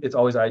exam, it's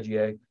always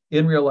IgA.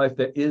 In real life,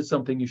 that is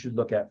something you should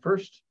look at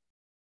first.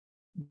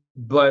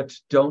 but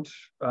don't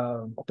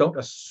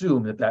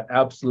assume that that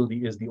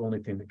absolutely is the only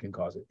thing that can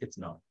cause it. It's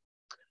not.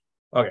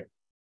 Okay.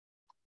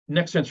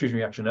 Next transfusion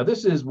reaction. Now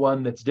this is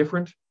one that's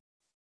different.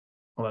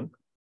 Hold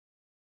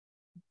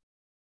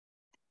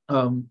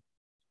on.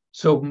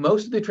 So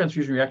most of the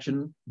transfusion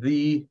reaction,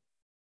 the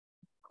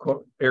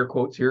quote, air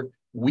quotes here,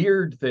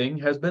 weird thing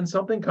has been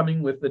something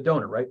coming with the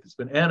donor, right? It's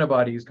been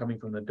antibodies coming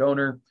from the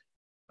donor,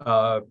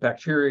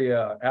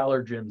 bacteria,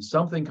 allergens,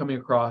 something coming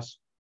across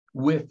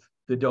with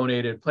the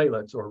donated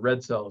platelets or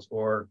red cells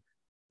or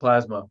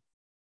plasma.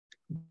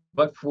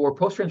 But for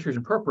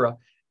post-transfusion purpura,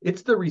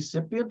 it's the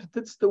recipient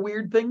that's the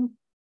weird thing.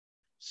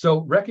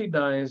 So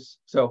recognize,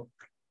 we're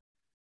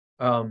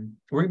going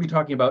to be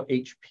talking about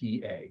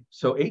HPA.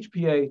 So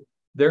HPA,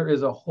 there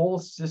is a whole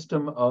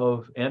system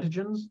of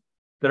antigens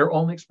that are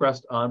only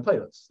expressed on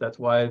platelets. That's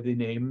why the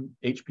name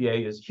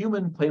HPA is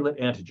human platelet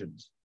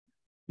antigens.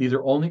 These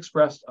are only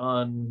expressed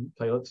on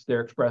platelets.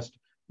 They're expressed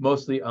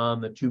mostly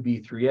on the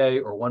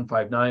 2B3A or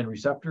 159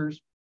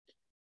 receptors.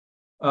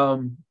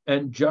 And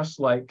just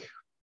like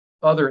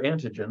other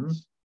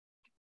antigens,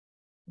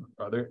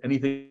 are there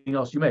anything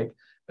else you make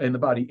in the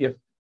body, if,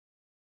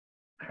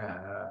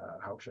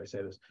 how should I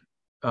say this?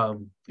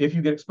 If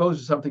you get exposed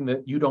to something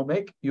that you don't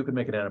make, you can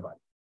make an antibody.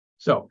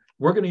 So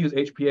we're going to use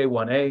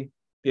HPA1A.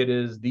 It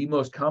is the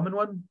most common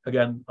one.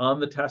 Again, on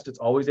the test, it's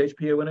always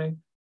HPA1A.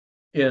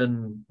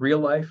 In real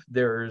life,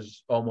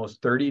 there's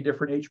almost 30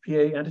 different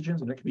HPA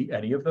antigens, and it could be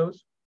any of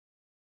those.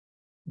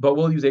 But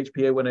we'll use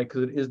HPA1A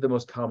because it is the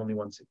most commonly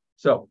one seen.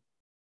 So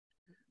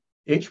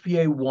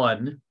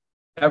HPA1,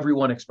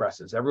 everyone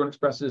expresses. Everyone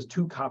expresses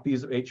 2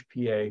 copies of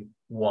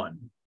HPA1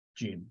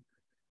 gene.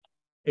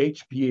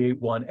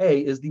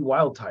 HPA1A is the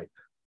wild type.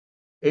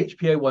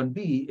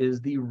 HPA1B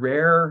is the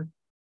rare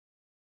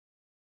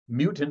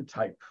mutant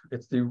type.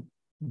 It's the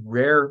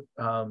rare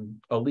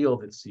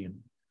allele that's seen.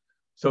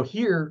 So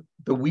here,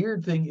 the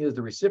weird thing is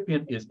the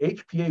recipient is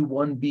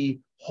HPA1B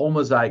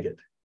homozygote,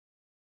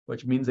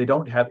 which means they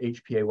don't have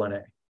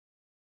HPA1A.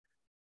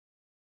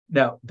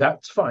 Now,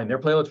 that's fine. Their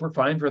platelets work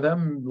fine for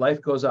them.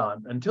 Life goes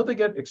on until they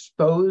get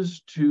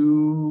exposed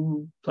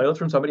to platelets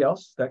from somebody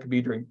else. That could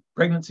be during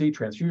pregnancy,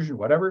 transfusion,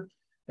 whatever.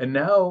 And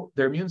now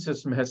their immune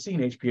system has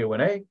seen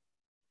HPA1A,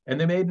 and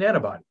they made an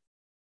antibody.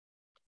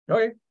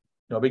 Okay,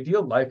 no big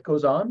deal. Life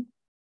goes on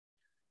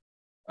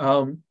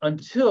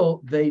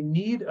until they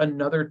need a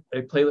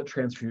platelet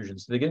transfusion.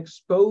 So they get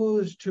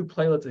exposed to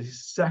platelets a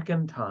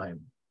second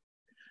time.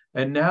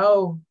 And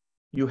now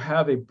you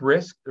have a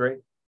brisk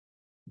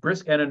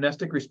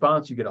anamnestic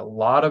response. You get a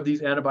lot of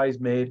these antibodies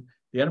made.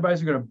 The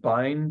antibodies are going to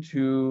bind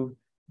to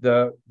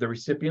the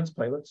recipient's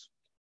platelets.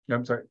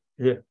 I'm sorry,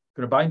 going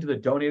to bind to the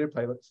donated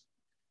platelets,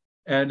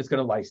 and it's going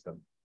to lyse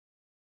them.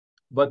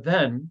 But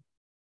then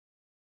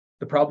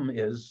the problem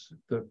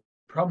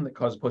that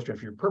causes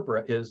post-transfusion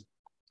purpura is,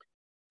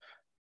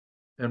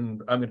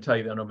 and I'm going to tell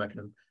you the unknown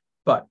mechanism,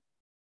 but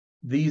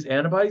these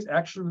antibodies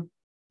actually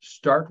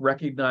start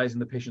recognizing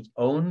the patient's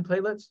own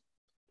platelets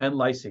and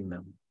lysing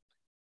them.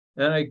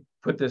 And I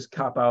put this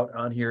cop out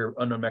on here,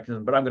 unknown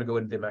mechanism, but I'm going to go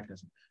into the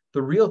mechanism.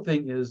 The real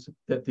thing is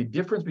that the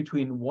difference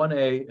between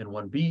 1A and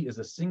 1B is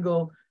a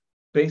single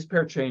base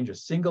pair change, a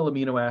single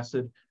amino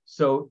acid.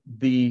 So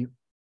the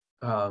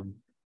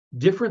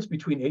difference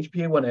between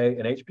HPA1A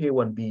and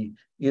HPA1B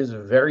is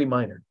very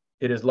minor.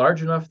 It is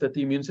large enough that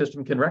the immune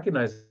system can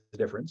recognize the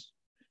difference.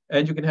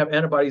 And you can have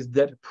antibodies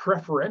that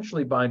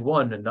preferentially bind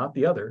one and not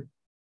the other.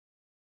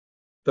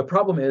 The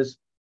problem is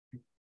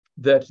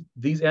that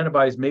these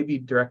antibodies may be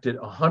directed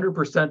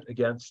 100%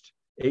 against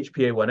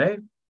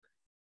HPA1A,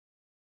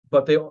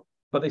 but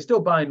they still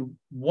bind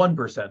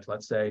 1%,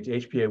 let's say, to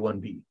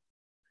HPA1B.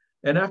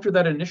 And after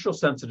that initial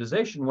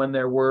sensitization, when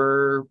there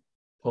were,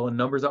 pulling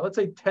numbers out, let's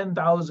say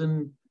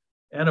 10,000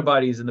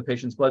 antibodies in the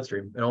patient's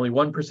bloodstream, and only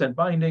 1%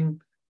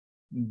 binding,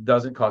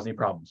 doesn't cause any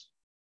problems.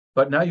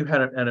 But now you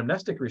had an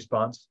anamnestic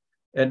response,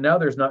 and now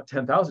there's not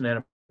 10,000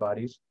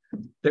 antibodies,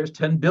 there's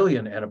 10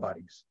 billion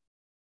antibodies.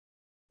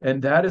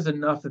 And that is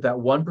enough that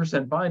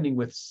 1% binding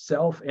with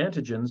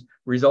self-antigens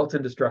results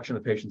in destruction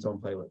of the patient's own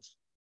platelets.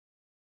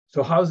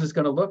 So how is this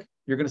going to look?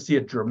 You're going to see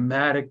a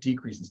dramatic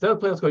decrease. Instead of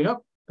platelets going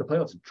up, the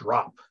platelets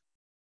drop.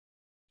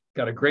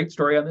 Got a great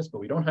story on this, but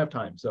we don't have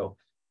time. So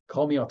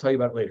call me, I'll tell you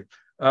about it later.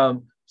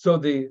 So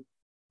the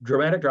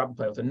dramatic drop in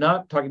platelets, and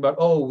not talking about,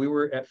 oh, we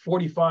were at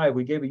 45,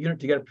 we gave a unit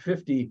to get up to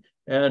 50,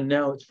 and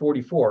now it's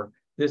 44.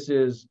 This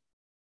is,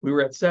 we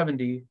were at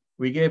 70,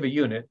 we gave a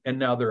unit, and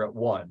now they're at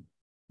 1.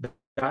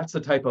 That's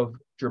the type of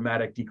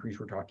dramatic decrease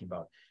we're talking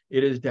about.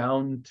 It is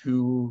down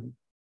to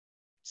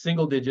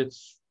single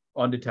digits,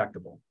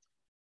 undetectable.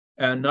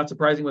 And not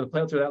surprising, when the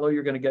platelets are that low,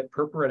 you're going to get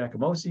purpura and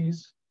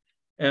ecchymoses.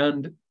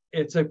 And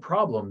it's a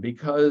problem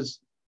because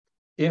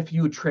if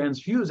you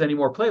transfuse any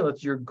more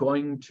platelets, you're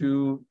going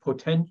to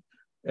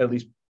at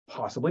least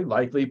possibly,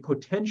 likely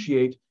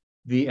potentiate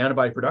the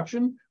antibody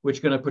production, which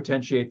is going to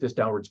potentiate this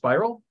downward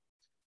spiral.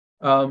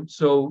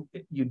 So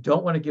you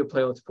don't want to give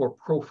platelets for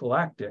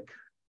prophylactic,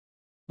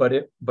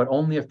 but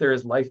only if there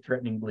is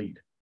life-threatening bleed.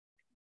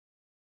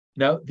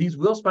 Now, these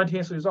will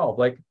spontaneously resolve.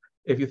 Like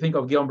if you think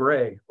of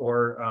Guillain-Barré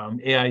or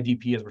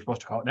AIDP, as we're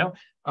supposed to call it now,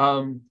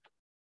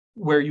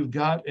 where you've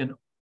got an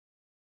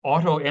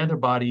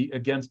autoantibody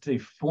against a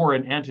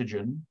foreign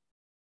antigen,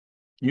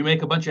 you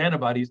make a bunch of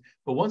antibodies,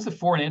 but once the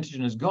foreign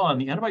antigen is gone,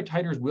 the antibody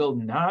titers will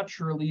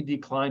naturally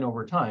decline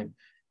over time.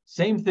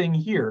 Same thing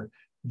here.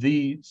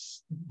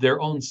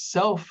 Their own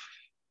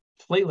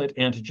self-platelet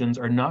antigens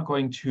are not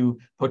going to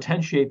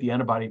potentiate the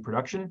antibody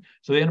production.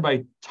 So the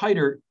antibody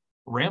titer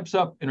ramps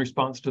up in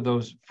response to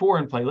those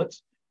foreign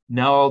platelets.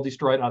 Now I'll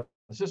destroy it out of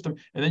the system.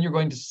 And then you're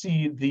going to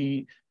see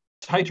the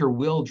titer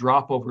will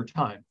drop over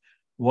time.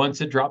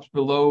 Once it drops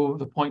below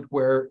the point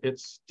where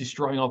it's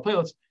destroying all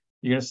platelets,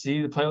 you're going to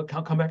see the platelet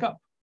count come back up.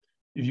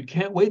 If you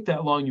can't wait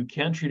that long, you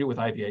can treat it with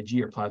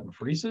IVIG or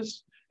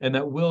plasmapheresis, and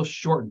that will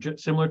shorten,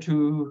 similar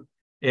to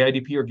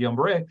AIDP or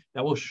Guillain-Barré,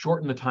 that will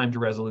shorten the time to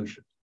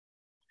resolution.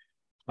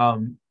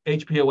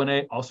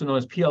 HPA1A, also known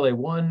as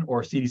PLA1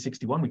 or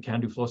CD61, we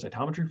can do flow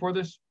cytometry for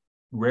this,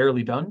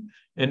 rarely done.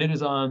 And it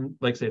is on,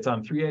 like say, it's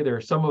on 3A. There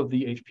are some of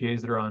the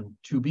HPAs that are on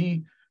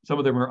 2B, some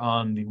of them are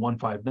on the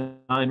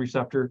 159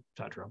 receptor,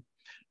 etc.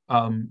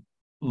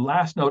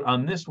 Last note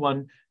on this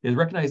one is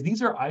recognize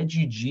these are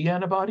IgG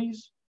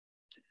antibodies.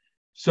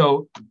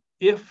 So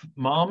if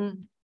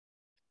mom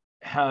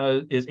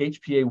is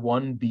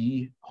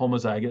HPA1B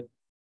homozygote,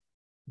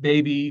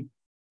 baby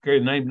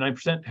greater than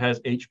 99% has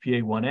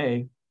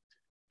HPA1A,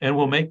 and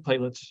will make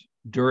platelets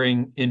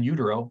in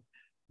utero,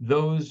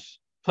 those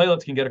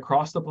platelets can get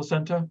across the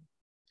placenta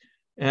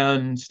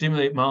and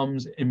stimulate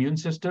mom's immune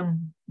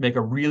system, make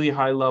a really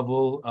high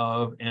level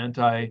of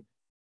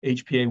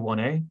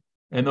anti-HPA1A,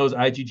 and those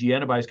IgG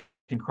antibodies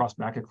can cross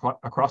back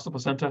across the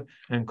placenta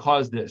and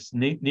cause this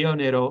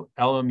neonatal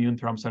alloimmune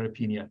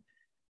thrombocytopenia,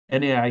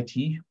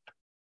 NAIT.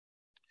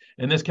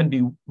 And this can be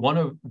one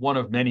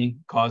of many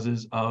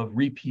causes of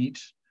repeat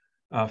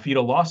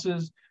fetal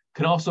losses.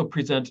 Can also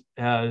present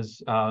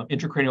as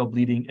intracranial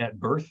bleeding at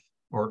birth,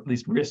 or at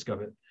least risk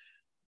of it.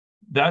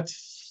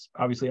 That's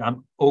obviously,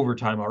 I'm over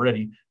time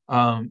already.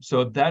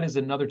 So that is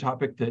another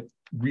topic that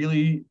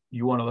really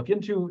you want to look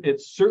into.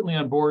 It's certainly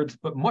on boards,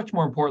 but much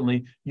more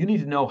importantly, you need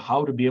to know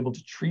how to be able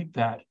to treat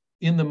that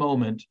in the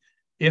moment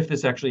if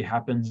this actually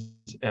happens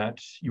at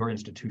your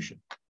institution.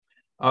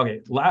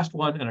 Okay, last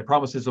one, and I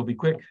promise this will be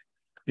quick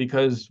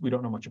because we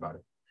don't know much about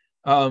it.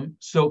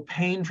 So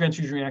pain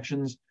transfusion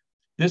reactions,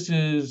 these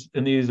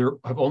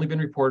have only been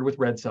reported with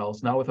red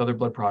cells, not with other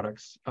blood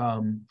products.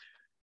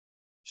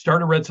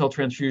 Start a red cell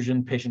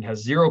transfusion, patient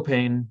has zero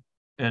pain,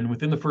 and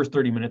within the first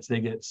 30 minutes, they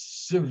get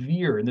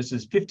severe, and this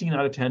is 15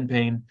 out of 10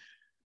 pain,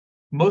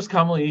 most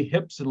commonly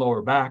hips and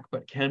lower back,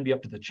 but can be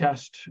up to the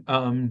chest.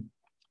 You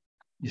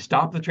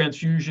stop the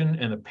transfusion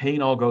and the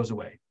pain all goes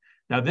away.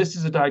 Now, this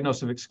is a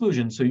diagnosis of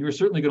exclusion, so you're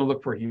certainly going to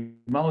look for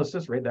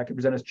hemolysis, right? That could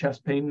present as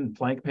chest pain and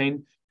flank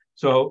pain.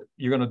 So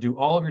you're going to do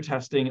all of your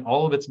testing,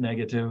 all of it's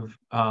negative.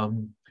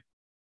 So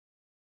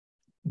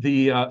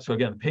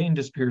again, pain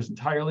disappears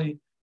entirely.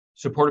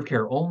 Supportive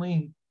care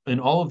only. In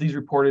all of these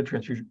reported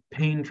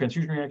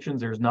transfusion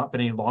reactions, there's not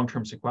been any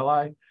long-term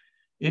sequelae.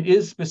 It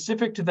is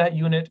specific to that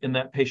unit in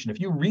that patient.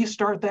 If you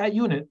restart that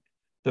unit,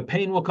 the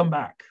pain will come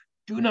back.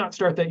 Do not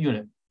start that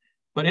unit.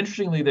 But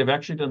interestingly, they've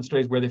actually done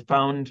studies where they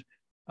found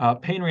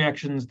pain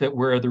reactions that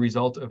were the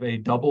result of a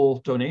double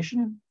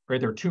donation, right?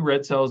 There are two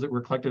red cells that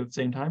were collected at the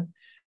same time.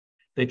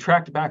 They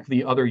tracked back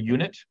the other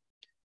unit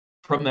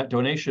from that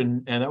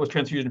donation, and that was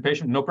transfusion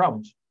patient, no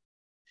problems.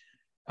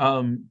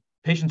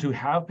 Patients who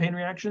have pain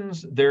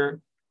reactions,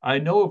 I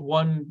know of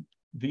one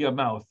via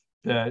mouth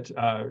that,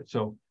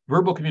 so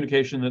verbal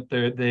communication, that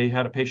they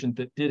had a patient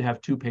that did have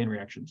two pain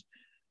reactions.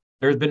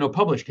 There's been no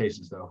published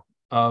cases, though,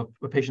 of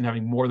a patient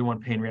having more than one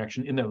pain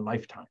reaction in their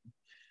lifetime.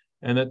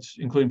 And that's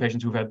including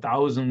patients who've had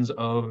thousands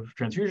of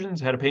transfusions,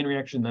 had a pain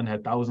reaction, then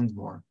had thousands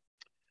more.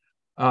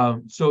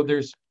 So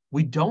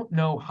we don't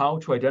know how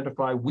to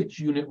identify which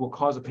unit will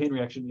cause a pain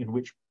reaction in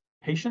which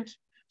patient.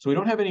 So we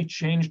don't have any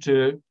change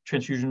to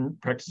transfusion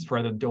practices for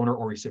either donor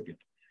or recipient.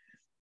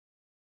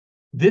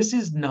 This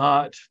is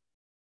not,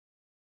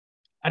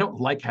 I don't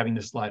like having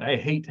this slide. I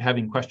hate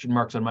having question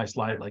marks on my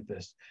slide like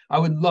this. I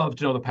would love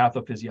to know the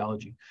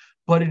pathophysiology,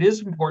 but it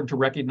is important to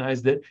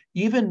recognize that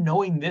even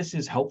knowing this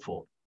is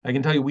helpful. I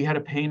can tell you we had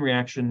a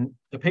patient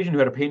who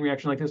had a pain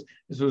reaction like this.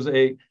 This was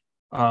a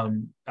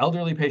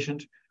elderly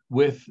patient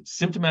with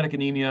symptomatic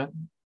anemia,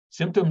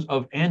 symptoms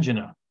of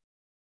angina.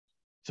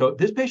 So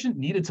this patient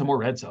needed some more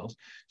red cells,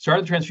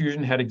 started the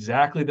transfusion, had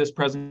exactly this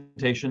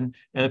presentation,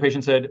 and the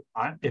patient said,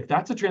 if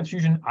that's a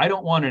transfusion, I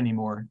don't want any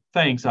more.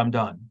 Thanks, I'm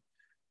done.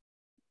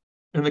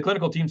 And the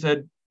clinical team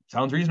said,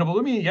 sounds reasonable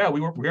to me. Yeah,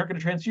 we aren't going to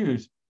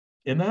transfuse.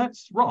 And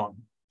that's wrong.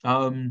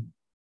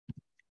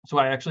 So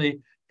I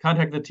actually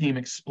contacted the team,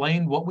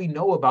 explained what we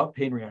know about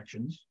pain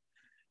reactions,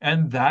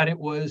 and that it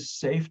was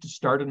safe to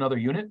start another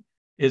unit.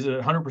 Is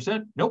it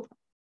 100%? Nope.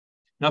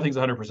 Nothing's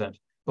 100%.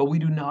 But we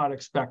do not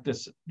expect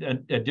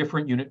a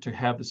different unit to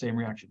have the same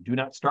reaction. Do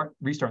not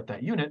restart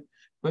that unit,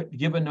 but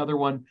give another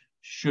one,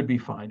 should be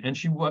fine. And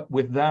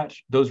with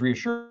those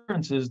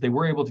reassurances, they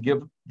were able to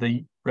give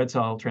the red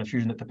cell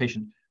transfusion that the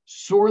patient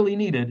sorely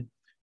needed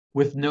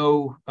with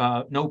no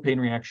pain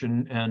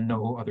reaction and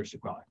no other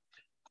sequelae.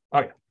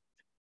 Okay,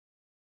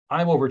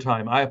 I'm over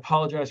time. I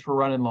apologize for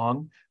running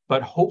long,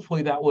 but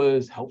hopefully that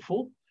was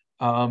helpful.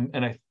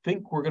 And I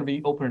think we're going to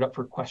be opening it up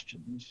for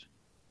questions.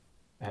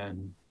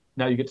 And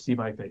now you get to see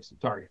my face.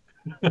 Sorry.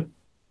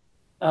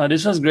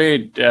 This was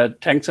great.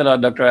 Thanks a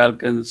lot, Dr.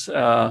 Elkins.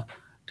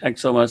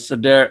 Thanks so much. So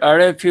there are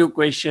a few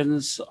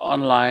questions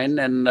online,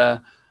 and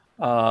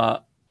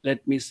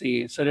let me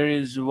see. So there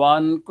is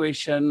one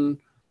question: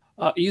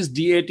 is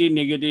DAT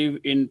negative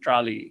in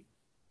TRALI?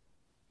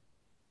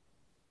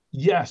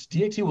 Yes,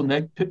 DAT will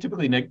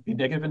typically be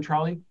negative in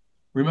TRALI.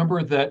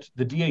 Remember that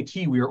the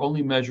DAT we are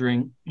only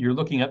measuring. You're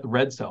looking at the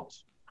red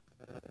cells.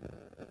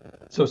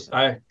 So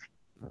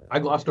I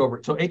glossed over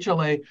it. So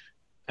HLA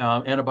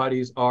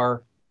antibodies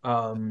are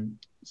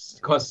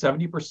cause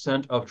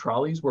 70% of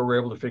TRALIs where we're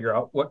able to figure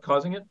out what's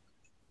causing it.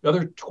 The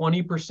other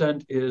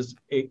 20% is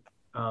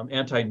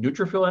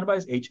anti-neutrophil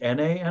antibodies,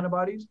 HNA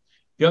antibodies.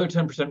 The other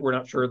 10% we're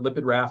not sure.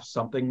 Lipid RAF,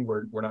 something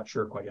we're not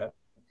sure quite yet.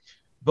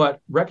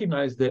 But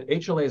recognize that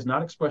HLA is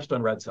not expressed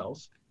on red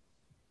cells.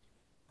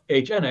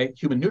 HNA,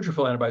 human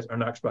neutrophil antibodies, are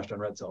not expressed on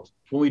red cells.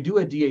 When we do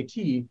a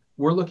DAT,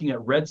 we're looking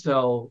at red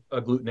cell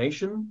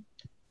agglutination.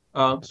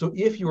 So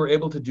if you were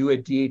able to do a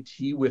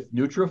DAT with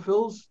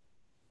neutrophils,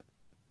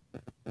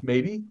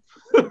 maybe.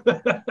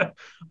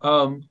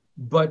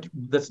 But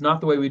that's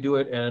not the way we do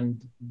it.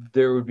 And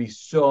there would be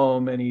so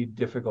many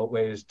difficult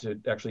ways to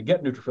actually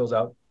get neutrophils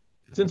out.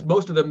 Since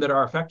most of them that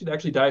are affected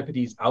actually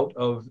diabetes out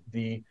of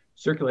the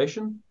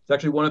circulation, it's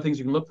actually one of the things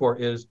you can look for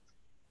is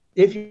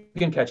if you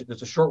can catch it,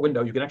 there's a short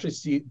window, you can actually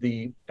see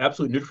the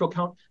absolute neutrophil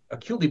count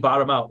acutely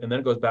bottom out, and then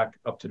it goes back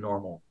up to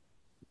normal.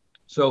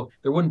 So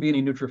there wouldn't be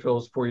any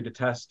neutrophils for you to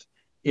test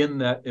in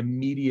that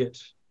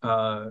immediate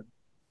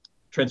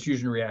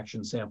transfusion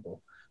reaction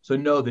sample. So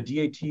no, the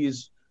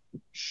DATs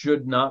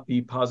should not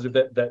be positive.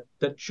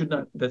 That's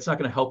not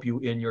going to help you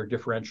in your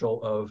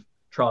differential of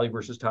TRALI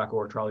versus TACO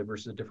or TRALI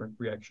versus a different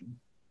reaction.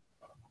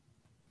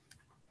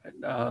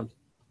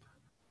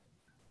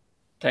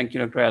 Thank you,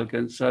 Dr.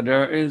 Elkins. So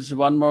there is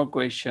one more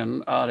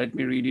question. Let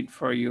me read it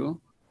for you.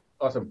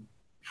 Awesome.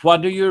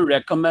 What do you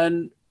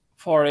recommend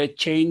for a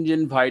change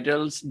in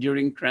vitals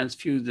during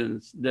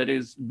transfusions, that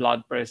is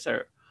blood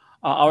pressure?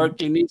 Our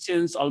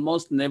clinicians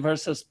almost never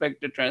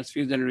suspect a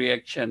transfusion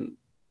reaction.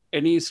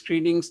 Any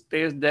screening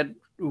test that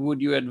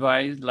would you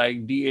advise,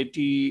 like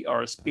DAT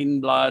or spin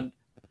blood,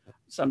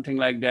 something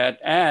like that?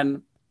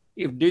 And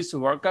if this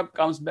workup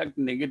comes back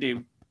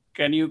negative,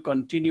 can you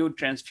continue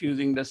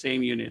transfusing the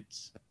same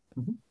units?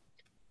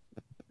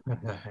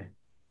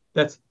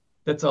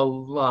 That's a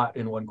lot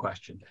in one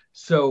question.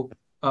 So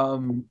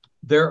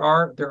there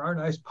are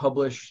nice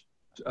published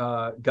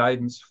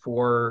guidance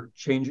for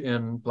change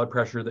in blood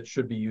pressure that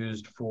should be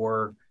used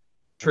for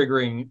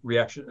triggering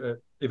reaction,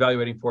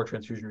 evaluating for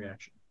transfusion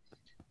reaction.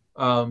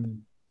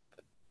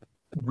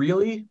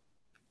 Really,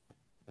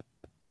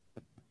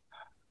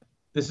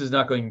 this is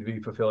not going to be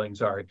fulfilling,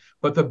 sorry.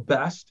 But the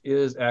best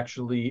is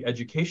actually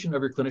education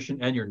of your clinician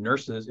and your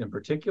nurses in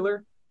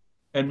particular,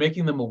 and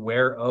making them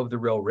aware of the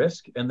real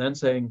risk, and then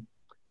saying,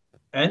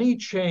 any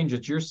change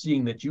that you're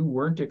seeing that you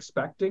weren't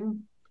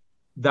expecting,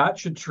 that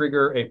should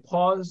trigger a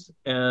pause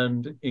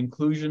and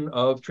inclusion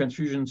of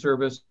transfusion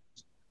service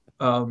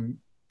to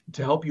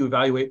help you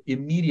evaluate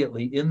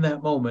immediately in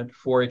that moment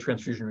for a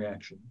transfusion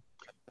reaction.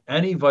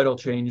 Any vital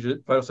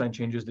sign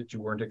changes that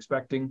you weren't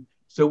expecting.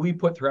 So we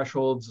put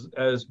thresholds,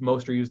 as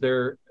most are used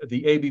there.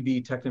 The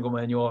ABB technical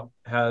manual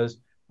has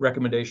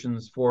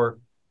recommendations for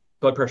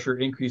blood pressure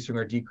increasing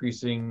or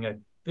decreasing. I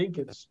think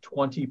it's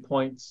 20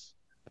 points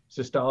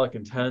systolic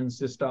and 10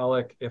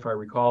 systolic, if I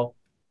recall.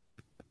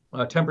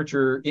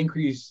 Temperature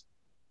increase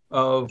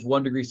of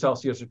 1 degree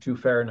Celsius or 2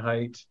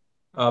 Fahrenheit,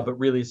 but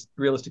really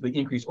realistically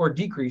increase or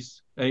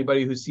decrease.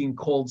 Anybody who's seen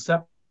cold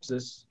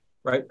sepsis,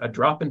 right? A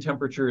drop in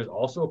temperature is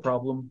also a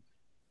problem.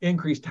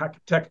 Increased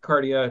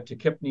tachycardia,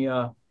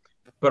 tachypnea,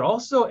 but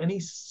also any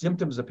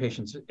symptoms a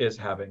patient is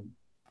having.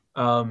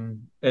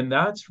 And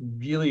that's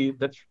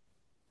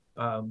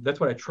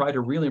what I try to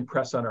really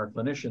impress on our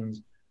clinicians,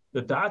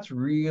 that's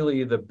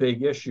really the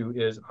big issue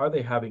is, are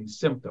they having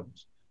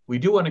symptoms? We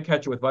do want to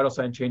catch it with vital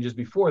sign changes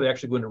before they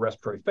actually go into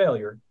respiratory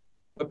failure,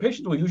 but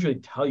patients will usually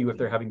tell you if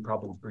they're having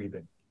problems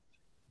breathing.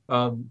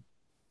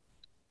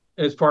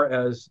 As far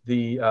as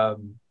the, are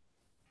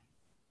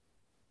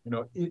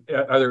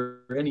there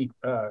any,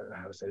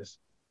 how to say this?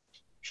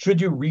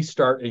 Should you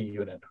restart a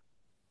unit?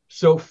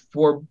 So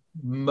for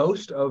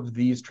most of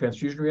these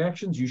transfusion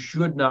reactions, you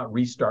should not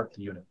restart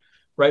the unit,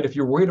 right? If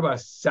you're worried about a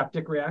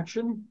septic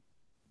reaction,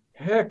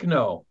 heck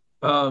no,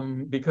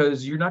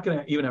 because you're not going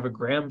to even have a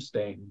gram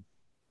stain,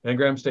 and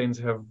gram stains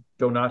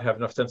do not have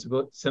enough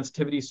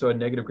sensitivity, so a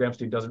negative gram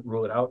stain doesn't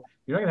rule it out.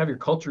 You're not going to have your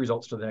culture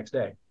results till the next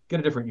day.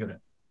 Get a different unit.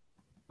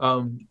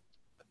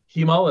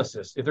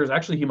 Hemolysis. If there's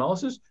actually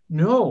hemolysis,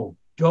 no,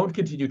 don't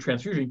continue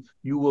transfusion.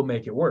 You will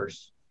make it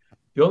worse.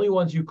 The only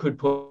ones you could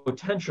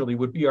potentially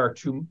would be our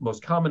two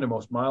most common and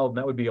most mild, and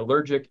that would be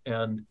allergic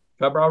and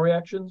febrile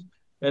reactions.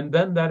 And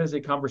then that is a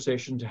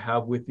conversation to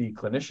have with the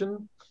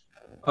clinician.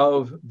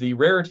 of the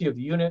rarity of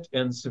the unit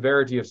and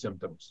severity of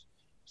symptoms.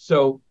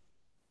 So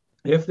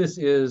if this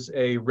is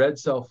a red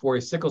cell for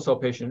a sickle cell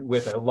patient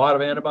with a lot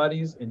of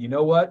antibodies, and you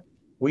know what?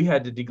 We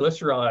had to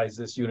deglycerize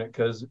this unit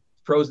because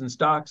frozen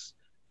stocks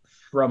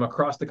from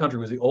across the country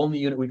was the only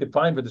unit we could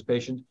find for this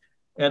patient.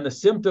 And the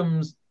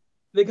symptoms,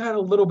 they got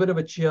a little bit of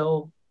a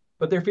chill,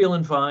 but they're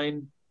feeling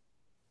fine.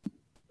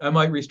 I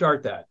might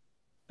restart that.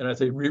 And I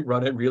say,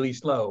 run it really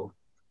slow.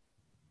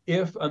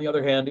 If, on the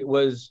other hand, it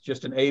was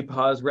just an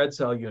APOS red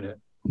cell unit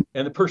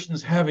and the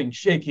person's having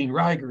shaking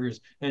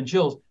rigors and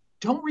chills,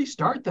 don't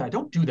restart that.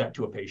 Don't do that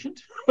to a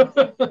patient.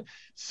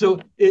 So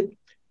it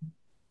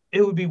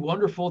would be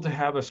wonderful to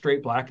have a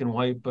straight black and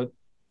white, but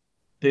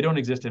they don't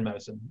exist in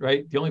medicine,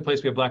 right? The only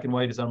place we have black and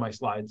white is on my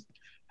slides,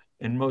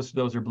 and most of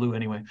those are blue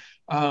anyway.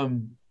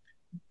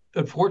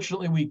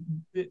 Unfortunately,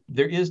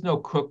 there is no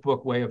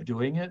cookbook way of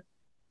doing it,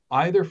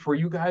 either for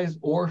you guys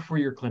or for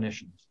your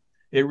clinicians.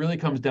 It really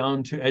comes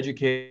down to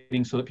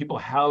educating so that people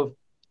have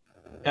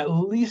at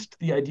least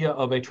the idea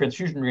of a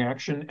transfusion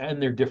reaction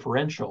and their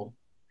differential,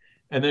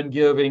 and then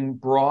giving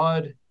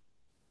broad.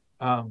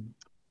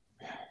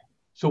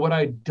 So what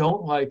I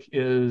don't like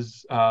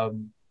is that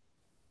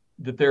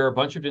there are a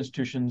bunch of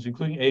institutions,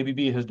 including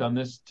ABB has done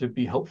this to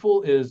be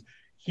helpful, is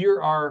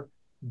here are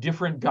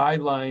different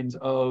guidelines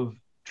of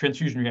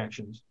transfusion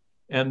reactions.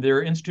 And there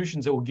are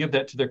institutions that will give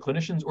that to their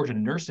clinicians or to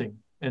nursing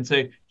and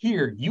say,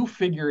 here, you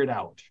figure it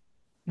out.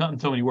 Not in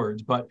so many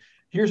words, but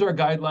here's our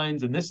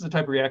guidelines, and this is the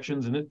type of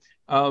reactions.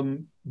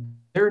 And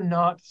they're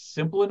not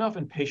simple enough,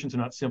 and patients are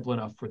not simple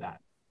enough for that.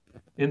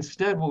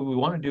 Instead, what we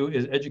want to do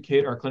is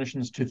educate our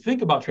clinicians to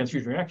think about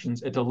transfusion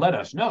reactions and to let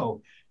us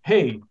know,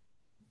 hey,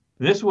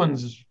 this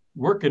one's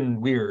working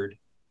weird,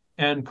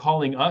 and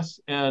calling us,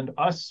 and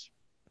us,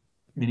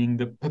 meaning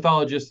the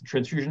pathologist, the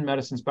transfusion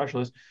medicine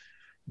specialist,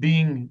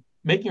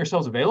 making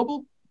ourselves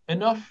available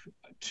enough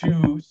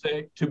to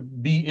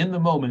be in the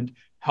moment,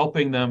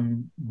 helping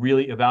them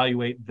really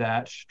evaluate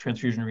that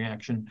transfusion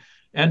reaction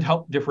and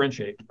help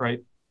differentiate,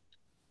 right?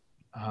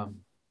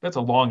 That's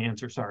a long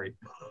answer, sorry.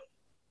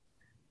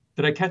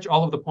 Did I catch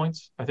all of the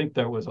points? I think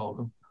that was all of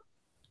them.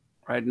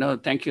 Right. No,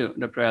 thank you,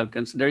 Dr.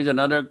 Elkins. There is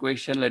another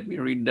question. Let me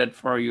read that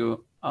for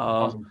you.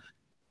 Awesome.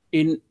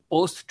 In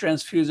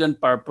post-transfusion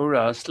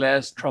purpura /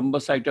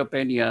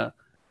 thrombocytopenia,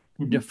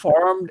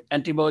 deformed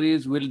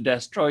antibodies will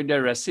destroy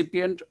the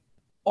recipient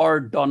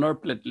or donor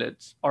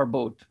platelets, or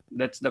both?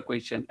 That's the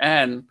question.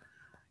 And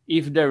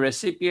if the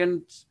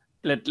recipient's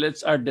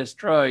platelets are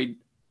destroyed,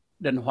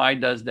 then why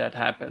does that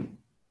happen?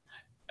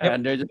 Yep.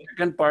 And there's a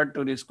second part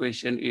to this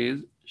question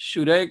is,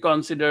 should I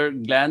consider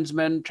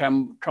Glanzmann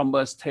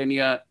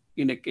thrombasthenia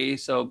in a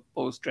case of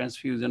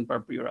post-transfusion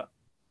purpura?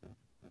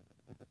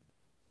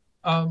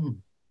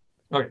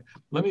 Okay,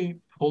 let me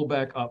pull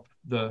back up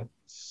the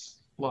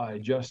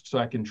slide just so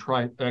I can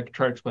try to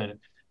explain it.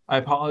 I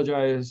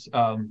apologize.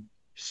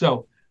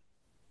 So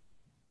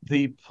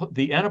the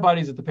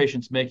antibodies that the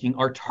patient's making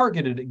are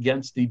targeted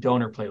against the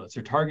donor platelets.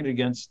 They're targeted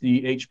against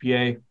the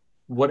HPA,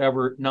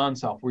 whatever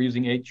non-self. We're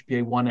using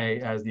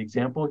HPA-1A as the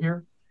example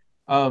here.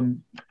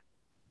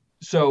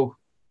 So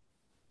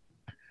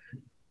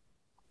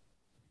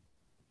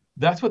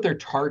that's what they're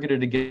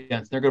targeted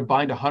against. They're going to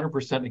bind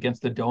 100%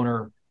 against the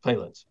donor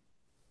platelets.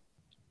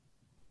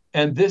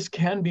 And this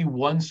can be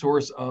one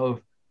source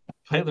of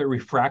platelet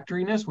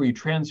refractoriness where you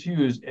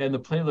transfuse and the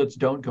platelets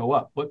don't go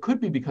up. What could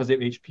be because they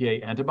have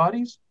HPA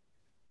antibodies.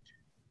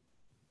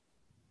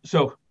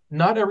 So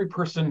not every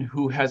person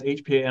who has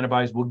HPA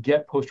antibodies will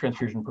get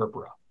post-transfusion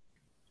purpura.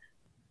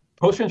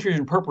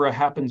 Post-transfusion purpura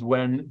happens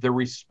when the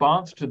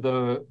response to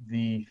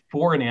the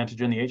foreign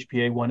antigen, the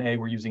HPA-1A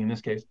we're using in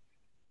this case,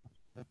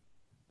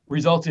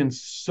 results in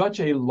such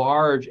a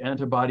large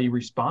antibody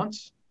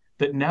response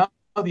that now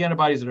the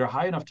antibodies that are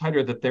high enough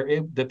titer that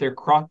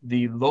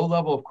the low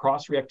level of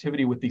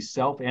cross-reactivity with the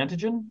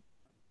self-antigen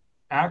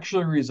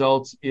actually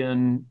results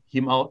in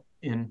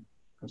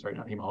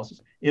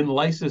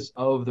lysis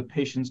of the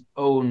patient's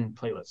own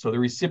platelets, so the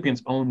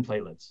recipient's own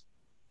platelets.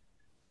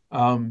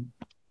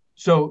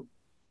 So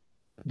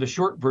the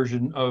short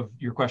version of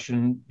your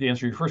question, the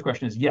answer to your first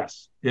question is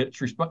yes,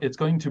 it's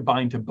going to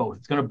bind to both.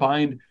 It's going to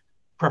bind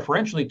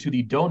preferentially to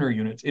the donor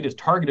units. It is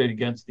targeted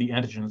against the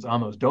antigens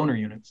on those donor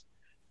units.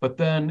 But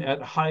then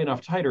at high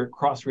enough titer, it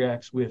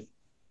cross-reacts with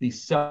the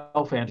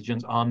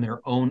self-antigens on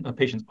a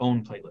patient's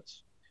own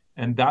platelets.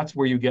 And that's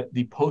where you get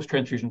the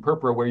post-transfusion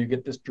purpura, where you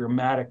get this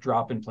dramatic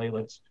drop in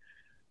platelets,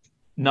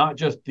 not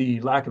just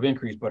the lack of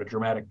increase, but a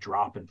dramatic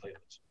drop in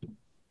platelets.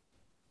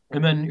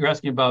 And then you're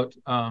asking about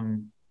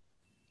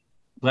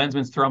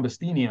Glanzmann's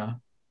thrombasthenia.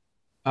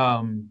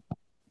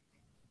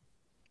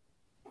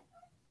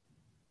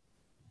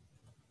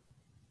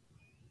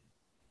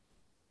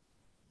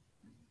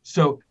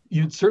 So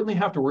you'd certainly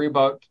have to worry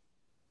about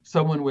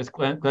someone with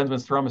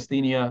Glanzmann's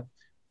thrombasthenia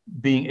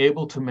being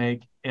able to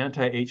make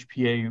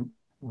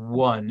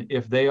anti-HPA-1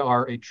 if they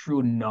are a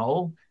true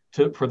null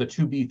for the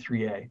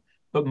 2B3A.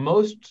 But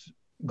most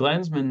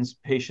Glanzmann's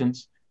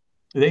patients,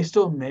 they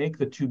still make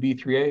the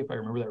 2B3A, if I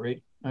remember that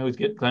right. I always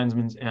get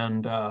Glanzmann's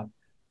and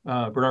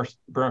Bernard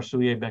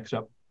Soulier mixed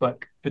up, but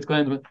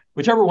Fitzglansman,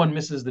 whichever one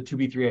misses the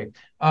 2B3A,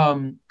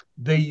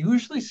 they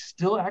usually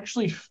still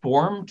actually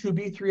form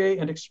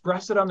 2B3A and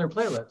express it on their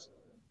platelets,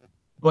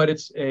 but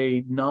it's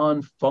a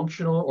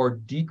non-functional or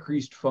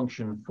decreased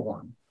function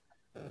form.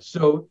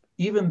 So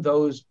even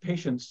those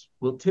patients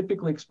will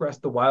typically express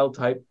the wild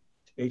type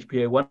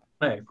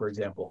HPA1A, for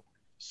example.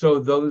 So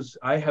those,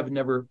 I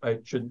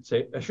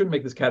shouldn't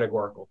make this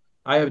categorical.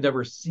 I have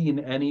never seen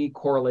any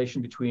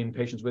correlation between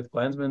patients with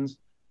Glanzmann's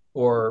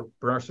or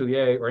Bernard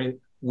Soulier or anything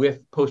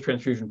with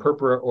post-transfusion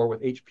purpura or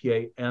with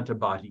HPA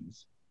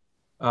antibodies.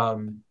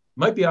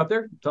 Might be out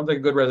there, sounds like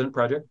a good resident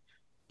project,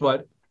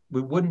 but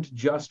we wouldn't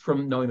just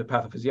from knowing the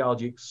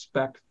pathophysiology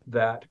expect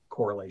that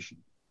correlation.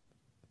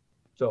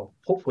 So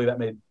hopefully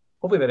that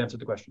answered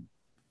the question.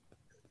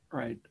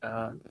 Right.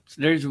 So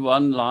there's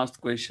one last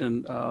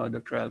question,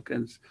 Dr.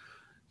 Elkins.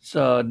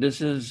 So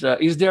this is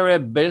there a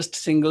best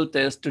single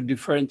test to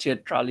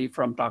differentiate Trali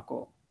from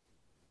Taco?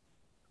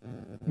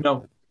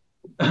 No.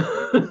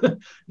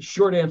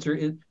 Short answer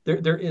is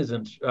there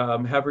isn't.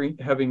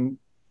 Having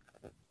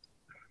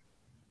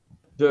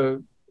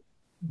the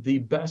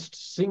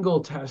best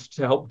single test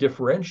to help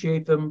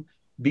differentiate them,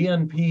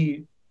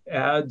 BNP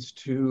adds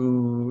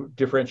to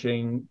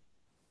differentiating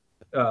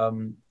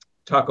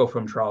Taco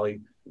from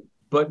Trali,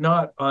 but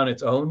not on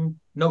its own.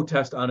 No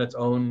test on its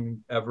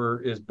own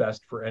ever is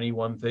best for any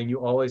one thing. You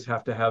always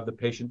have to have the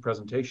patient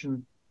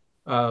presentation.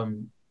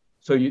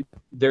 So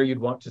you'd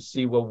want to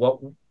see,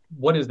 well,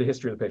 what is the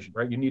history of the patient,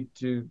 right? You need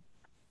to,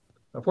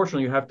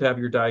 unfortunately, you have to have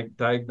your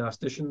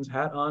diagnostician's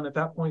hat on at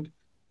that point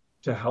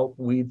to help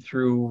weed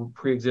through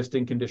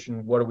pre-existing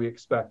condition. What do we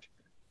expect?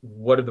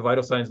 What do the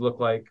vital signs look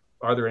like?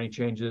 Are there any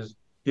changes?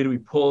 Did we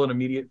pull an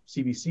immediate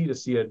CBC to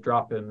see a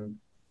drop in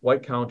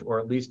white count or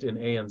at least in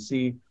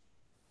ANC?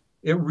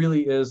 It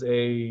really is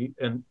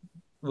and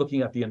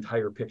looking at the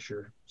entire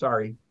picture.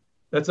 Sorry,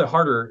 that's a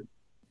harder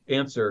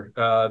answer.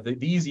 The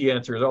easy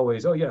answer is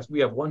always, oh yes, we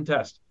have one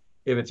test.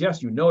 If it's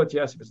yes, you know it's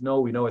yes. If it's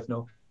no, we know it's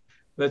no.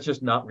 That's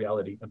just not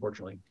reality,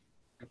 unfortunately.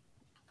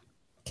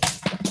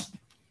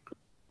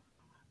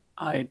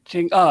 I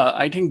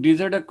think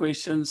these are the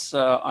questions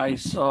I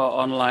saw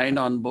online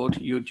on both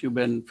YouTube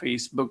and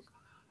Facebook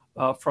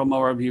from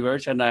our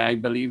viewers, and I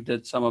believe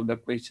that some of the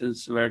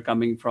questions were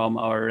coming from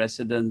our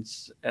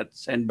residents at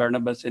St.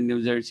 Barnabas in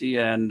New Jersey,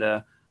 and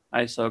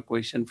I saw a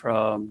question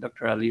from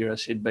Dr. Ali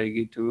Rashid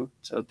Baigi too.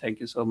 So thank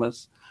you so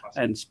much,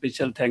 awesome. And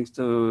special thanks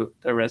to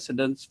the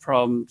residents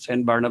from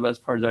St. Barnabas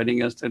for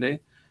joining us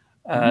today.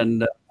 Mm-hmm.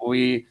 And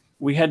we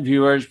had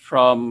viewers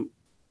from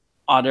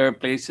other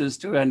places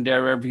too, and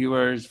there were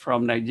viewers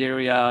from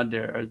Nigeria.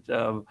 There's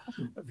a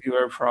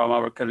viewer from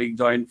our colleague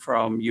joined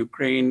from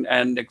Ukraine,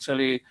 and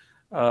actually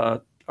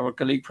our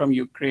colleague from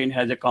Ukraine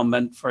has a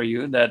comment for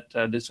you that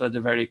this was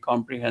a very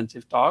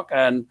comprehensive talk,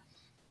 and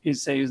he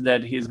says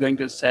that he's going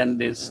to send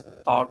this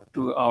talk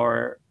to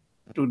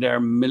their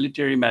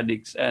military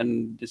medics,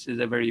 and this is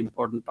a very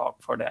important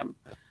talk for them.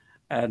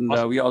 And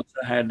awesome. We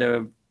also had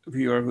a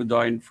viewer who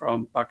joined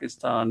from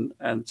Pakistan,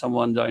 and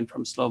someone joined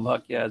from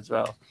Slovakia as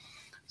well.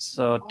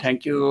 So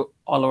thank you,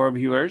 all our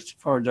viewers,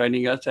 for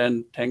joining us,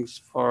 and thanks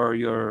for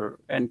your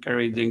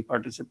encouraging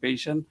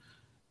participation.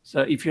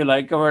 So if you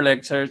like our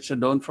lectures, so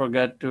don't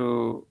forget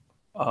to,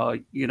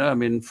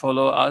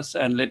 follow us.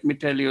 And let me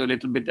tell you a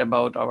little bit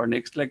about our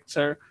next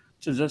lecture.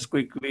 So just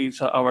quickly,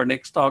 so our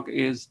next talk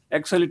is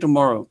actually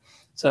tomorrow.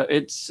 So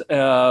it's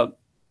a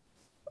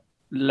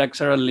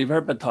lecture on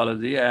liver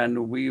pathology,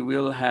 and we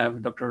will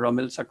have Dr.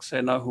 Romil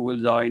Saxena, who will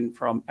join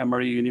from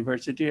Emory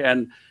University,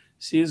 and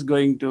she is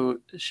going to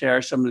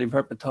share some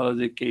liver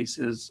pathology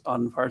cases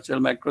on virtual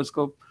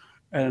microscope,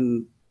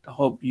 and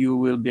hope you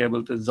will be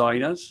able to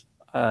join us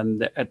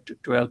and at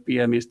 12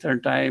 p.m.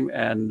 Eastern time,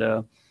 and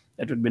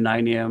that would be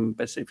 9 a.m.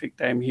 Pacific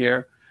time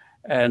here.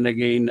 And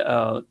again,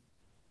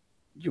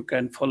 you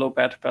can follow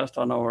PathPast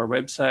on our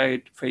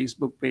website,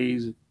 Facebook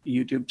page,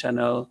 YouTube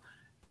channel,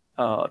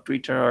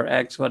 Twitter or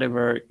X,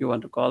 whatever you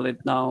want to call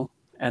it now,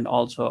 and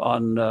also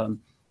on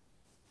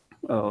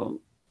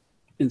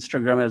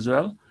Instagram as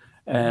well.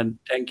 And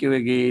thank you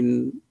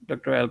again,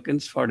 Dr.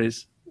 Elkins, for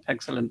this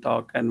excellent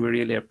talk, and we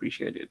really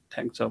appreciate it.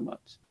 Thanks so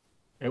much.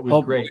 It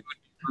was great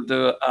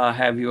to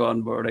have you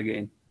on board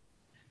again.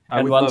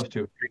 I would love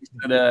to. Thanks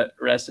to the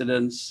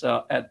residents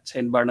at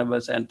St.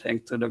 Barnabas, and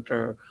thanks to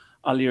Dr.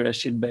 Ali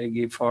Rashid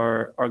Baigi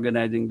for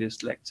organizing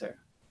this lecture.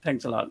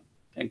 Thanks a lot.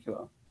 Thank you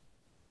all.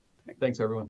 Thanks, everyone.